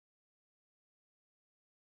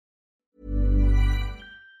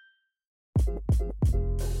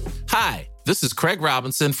 Hi, this is Craig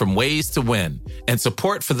Robinson from Ways to Win, and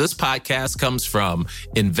support for this podcast comes from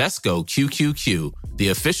Invesco QQQ, the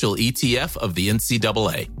official ETF of the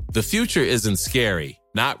NCAA. The future isn't scary.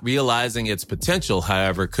 Not realizing its potential,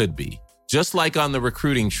 however, could be. Just like on the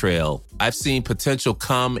recruiting trail, I've seen potential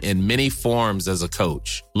come in many forms as a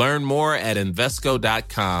coach. Learn more at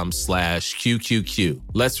Invesco.com/QQQ.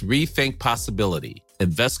 Let's rethink possibility.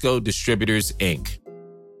 Invesco Distributors, Inc.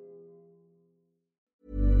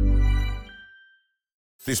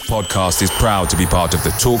 This podcast is proud to be part of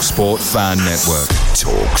the TalkSport Fan Network.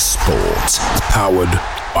 TalkSport. Powered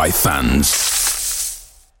by fans.